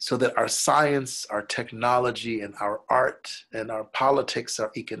 So that our science, our technology, and our art, and our politics,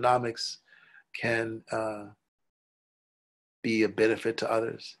 our economics can be a benefit to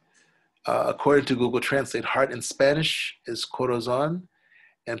others. According to Google Translate, heart in Spanish is corazón,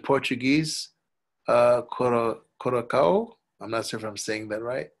 and Portuguese, coração. I'm not sure if I'm saying that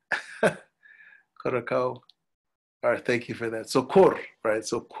right. Coração. All right, thank you for that. So cor, right?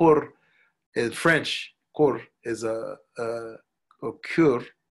 So cor in French, cor is or cure,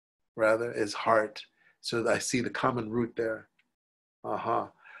 rather, is heart. So I see the common root there.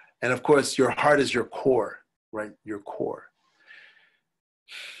 And of course, your heart is your core, right? Your core.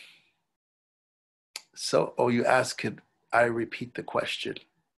 So, you asked, could I repeat the question?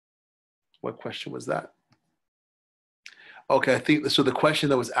 What question was that? Okay, I think, so the question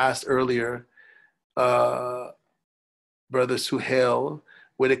that was asked earlier, Brother Suhail,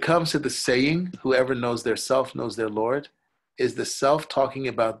 when it comes to the saying, whoever knows their self knows their Lord, is the self talking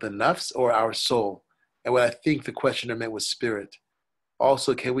about the nafs or our soul? And what I think the questioner meant was spirit.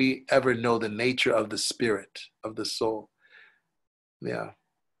 Also, can we ever know the nature of the spirit, of the soul? Yeah.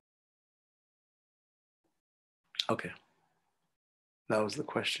 Okay. That was the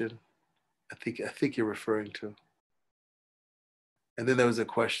question I think you're referring to. And then there was a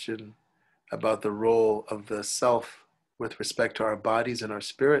question about the role of the self with respect to our bodies and our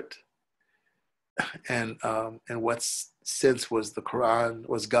spirit. And what sense was the Quran,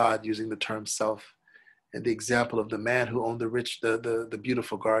 was God using the term self, and the example of the man who owned the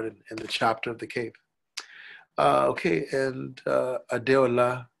beautiful garden in the chapter of the cave. Okay, and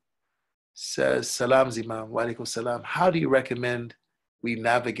Adeyinka says, Salam Imam, wa alaikum salam. How do you recommend we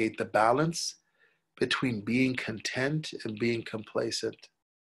navigate the balance between being content and being complacent?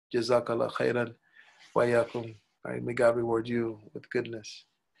 Jazakallah khairan wa yakum. Right, may God reward you with goodness.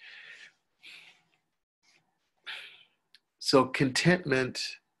 So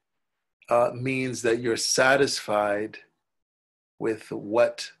contentment means that you're satisfied with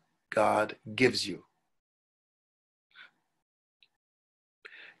what God gives you.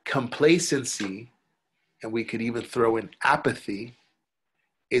 Complacency, and we could even throw in apathy,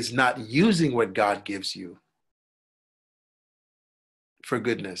 is not using what God gives you for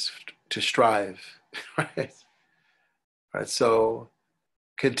goodness, to strive, right? Right. So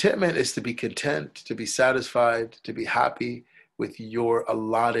contentment is to be content, to be satisfied, to be happy with your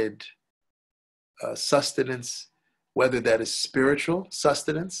allotted sustenance, whether that is spiritual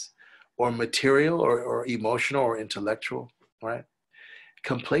sustenance or material or emotional or intellectual, right?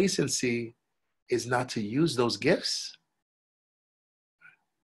 Complacency is not to use those gifts.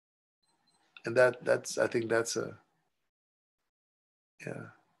 And I think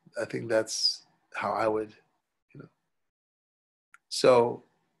that's how I would, So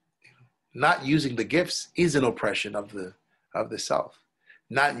not using the gifts is an oppression of the self.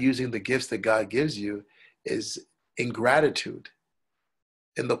 Not using the gifts that God gives you is ingratitude.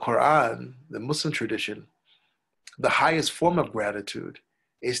 In the Quran, the Muslim tradition, the highest form of gratitude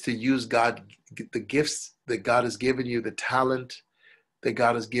is to use the gifts that God has given you, the talent that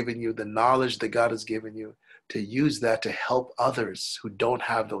God has given you, the knowledge that God has given you, to use that to help others who don't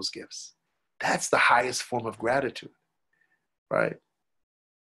have those gifts. That's the highest form of gratitude, right?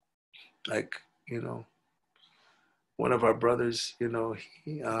 Like, one of our brothers,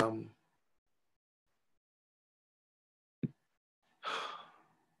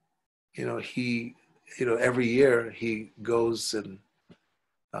 he, every year he goes and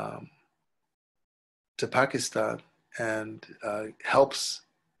um, to Pakistan and helps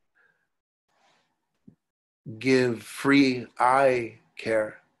give free eye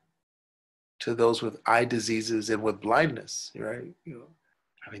care to those with eye diseases and with blindness, right?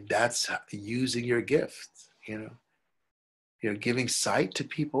 I mean, that's using your gift, giving sight to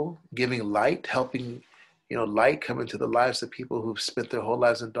people, giving light, helping, light come into the lives of people who've spent their whole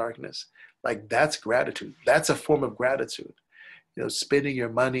lives in darkness. Like, that's gratitude. That's a form of gratitude. Spending your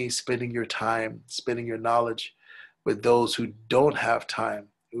money, spending your time, spending your knowledge with those who don't have time,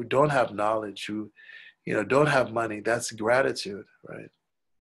 who don't have knowledge, who, don't have money. That's gratitude, right?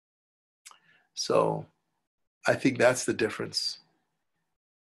 So I think that's the difference.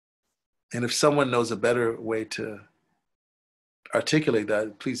 And if someone knows a better way to articulate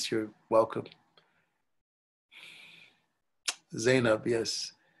that, please, you're welcome. Zainab,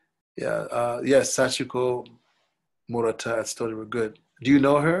 yes. Yeah, yes, Sachiko Murata at Story were good. Do you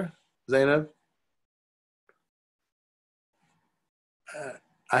know her, Zainab?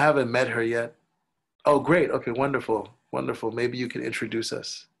 I haven't met her yet. Oh, great. Okay, wonderful. Wonderful. Maybe you can introduce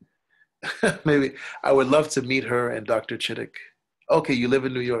us. Maybe I would love to meet her and Dr. Chittick. Okay, you live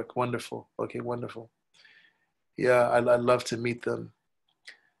in New York. Wonderful. Okay, wonderful. Yeah, I'd love to meet them.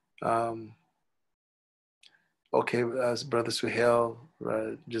 Um, okay, Brother Suhail,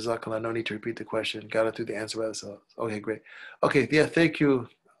 Jazakallah, no need to repeat the question. Got it through the answer by itself. Okay, great. Okay, yeah, thank you,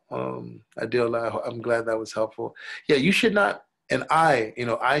 Adeyinka. I'm glad that was helpful. Yeah, you should not, and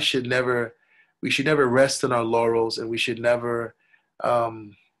I should never, we should never rest on our laurels, and we should never,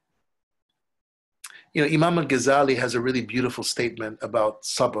 Imam al-Ghazali has a really beautiful statement about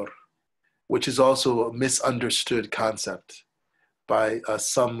sabr, which is also a misunderstood concept by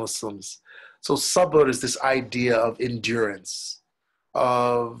some Muslims. So sabr is this idea of endurance,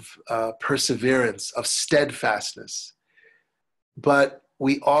 of perseverance, of steadfastness. But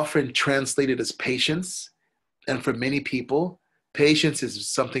we often translate it as patience. And for many people, patience is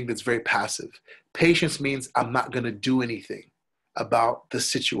something that's very passive. Patience means I'm not going to do anything about the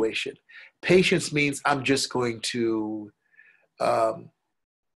situation. Patience means I'm just going to, how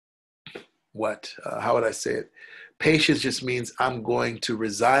would I say it? Patience just means I'm going to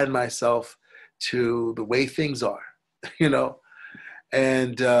resign myself to the way things are,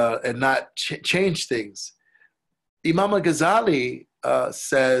 and not change things. Imam al-Ghazali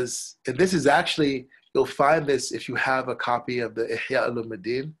says, and this is actually, you'll find this if you have a copy of the Ihya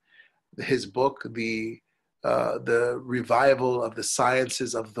al-Ulumuddin, his book, the revival of the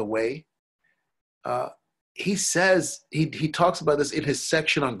sciences of the way. He says, he talks about this in his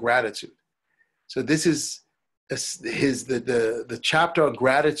section on gratitude. So this is the chapter on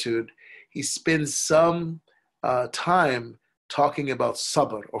gratitude. He spends some time talking about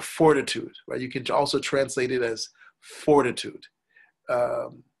sabr, or fortitude, right? You can also translate it as fortitude.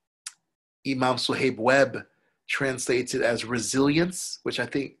 Imam Suhaib Webb translates it as resilience, which I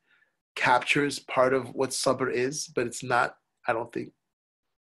think captures part of what sabr is, but it's not, I don't think,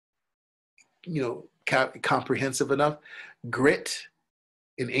 comprehensive enough. Grit,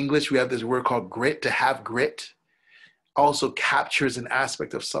 in English, we have this word called grit, to have grit, also captures an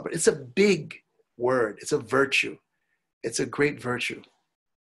aspect of sabr. It's a big word. It's a virtue. It's a great virtue.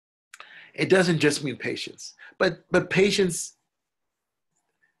 It doesn't just mean patience, but patience,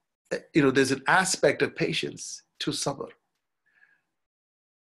 there's an aspect of patience to sabr.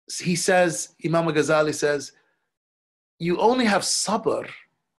 He says, Imam al-Ghazali says, you only have sabr,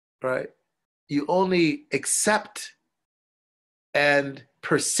 right? You only accept and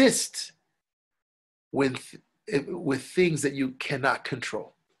persist with things that you cannot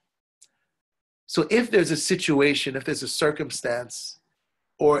control. So if there's a situation, if there's a circumstance,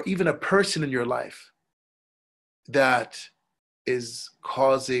 or even a person in your life that is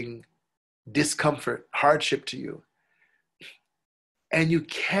causing discomfort, hardship to you, and you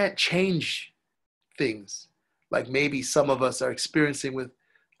can't change things, like maybe some of us are experiencing with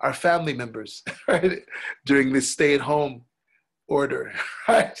our family members, right? During this stay-at-home order,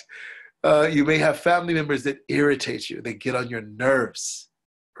 right? You may have family members that irritate you. They get on your nerves,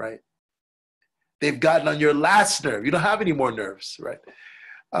 right? They've gotten on your last nerve. You don't have any more nerves, right?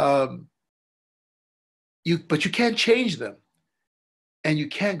 But you can't change them. and you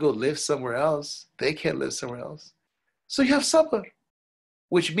can't go live somewhere else. They can't live somewhere else. So you have sabr,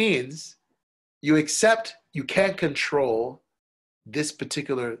 which means you accept you can't control this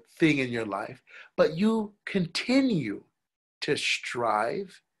particular thing in your life, but you continue to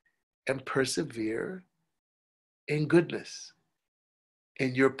strive and persevere in goodness,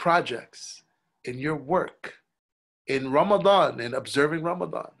 in your projects, in your work, in Ramadan, in observing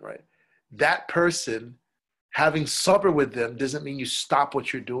Ramadan, right? That person, having sabr with them doesn't mean you stop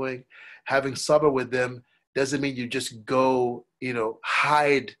what you're doing. Having sabr with them doesn't mean you just go,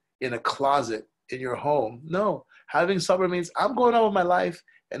 hide in a closet in your home. No, having sabr means I'm going on with my life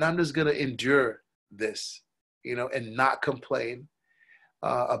and I'm just going to endure this, and not complain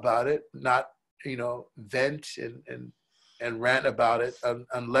about it, not, vent and rant about it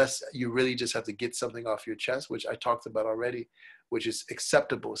unless you really just have to get something off your chest, which I talked about already, which is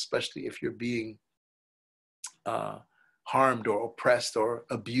acceptable, especially if you're being harmed or oppressed or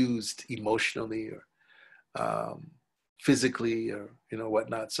abused emotionally or physically or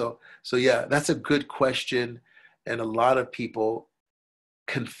whatnot. So yeah, that's a good question, and a lot of people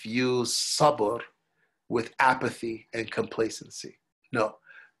confuse sabr with apathy and complacency. No,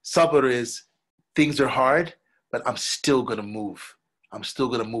 sabr is things are hard, but I'm still gonna move. I'm still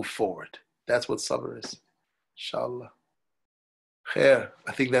gonna move forward. That's what sabr is. Inshallah. Khair.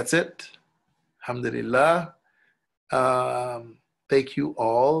 I think that's it. Alhamdulillah. Thank you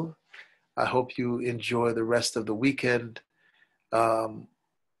all. I hope you enjoy the rest of the weekend.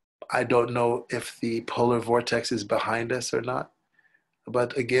 I don't know if the polar vortex is behind us or not.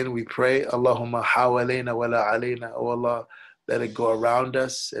 But again, we pray, Allahumma hawalaina wala alayna. Oh Allah, let it go around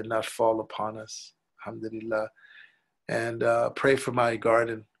us and not fall upon us. Alhamdulillah. And pray for my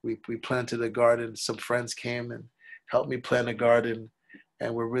garden. We planted a garden. Some friends came and helped me plant a garden.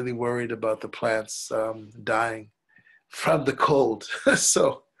 And we're really worried about the plants dying from the cold.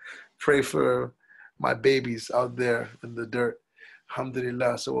 So pray for my babies out there in the dirt.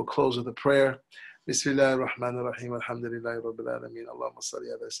 Alhamdulillah. So we'll close with a prayer. Bismillah ar-Rahman ar-Rahim. Alhamdulillahi Rabbil Alameen. Allahumma salli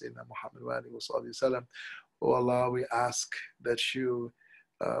ala Sayyidina Muhammad wa alihi wa sahbihi sallam. Oh Allah, we ask that you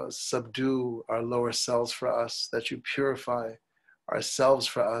subdue our lower selves for us, that you purify ourselves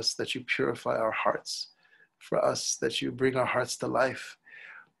for us, that you purify our hearts for us, that you bring our hearts to life,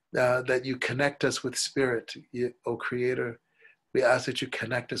 that you connect us with spirit, O Creator. We ask that you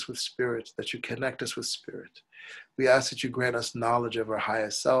connect us with spirit, that you connect us with spirit. We ask that you grant us knowledge of our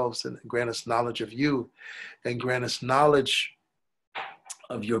highest selves and grant us knowledge of you and grant us knowledge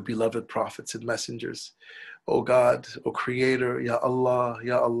of your beloved prophets and messengers. O God, O Creator, Ya Allah,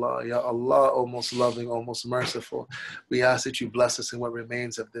 Ya Allah, Ya Allah, O most loving, O most merciful. We ask that you bless us in what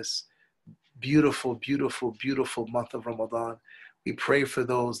remains of this beautiful, beautiful, beautiful month of Ramadan. We pray for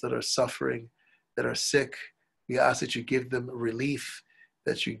those that are suffering, that are sick. We ask that you give them relief,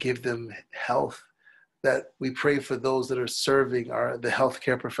 that you give them health, that we pray for those that are serving the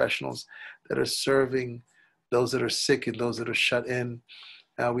healthcare professionals, that are serving those that are sick and those that are shut in.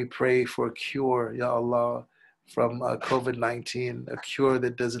 We pray for a cure, Ya Allah, from COVID-19, a cure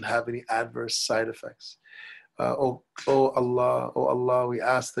that doesn't have any adverse side effects. Oh Allah, we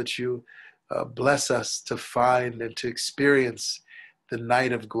ask that you bless us to find and to experience the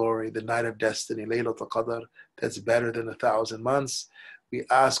night of glory, the night of destiny, Laylatul Qadr, that's better than 1,000 months. We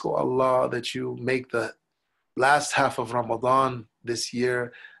ask, oh Allah, that you make the last half of Ramadan this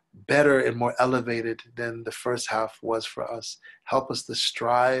year better and more elevated than the first half was for us. Help us to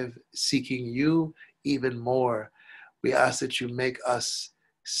strive, seeking you even more. We ask that you make us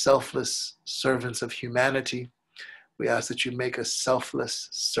selfless servants of humanity. We ask that you make us selfless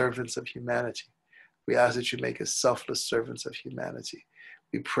servants of humanity. We ask that you make us selfless servants of humanity.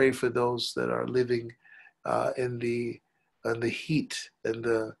 We pray for those that are living in the heat and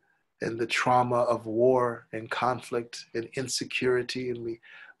the trauma of war and conflict and insecurity. And we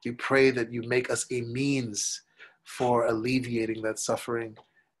pray that you make us a means for alleviating that suffering.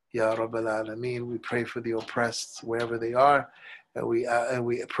 Ya Rabbal Alameen. We pray for the oppressed wherever they are. And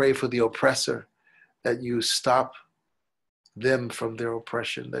we pray for the oppressor, that you stop them from their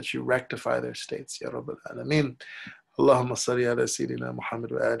oppression, that you rectify their states. Ya Rabbal Alameen. Allahumma salli ala Sayyidina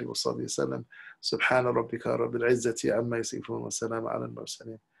Muhammad wa alihi wa sahbihi sallam. Subhana rabbika rabbil izzati amma yasifun wa salam ala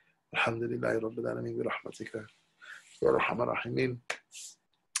al-mursaleen. Alhamdulillahi Rabbil Alameen bi rahmatika ya arhamar rahimin.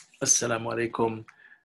 Assalamu alaikum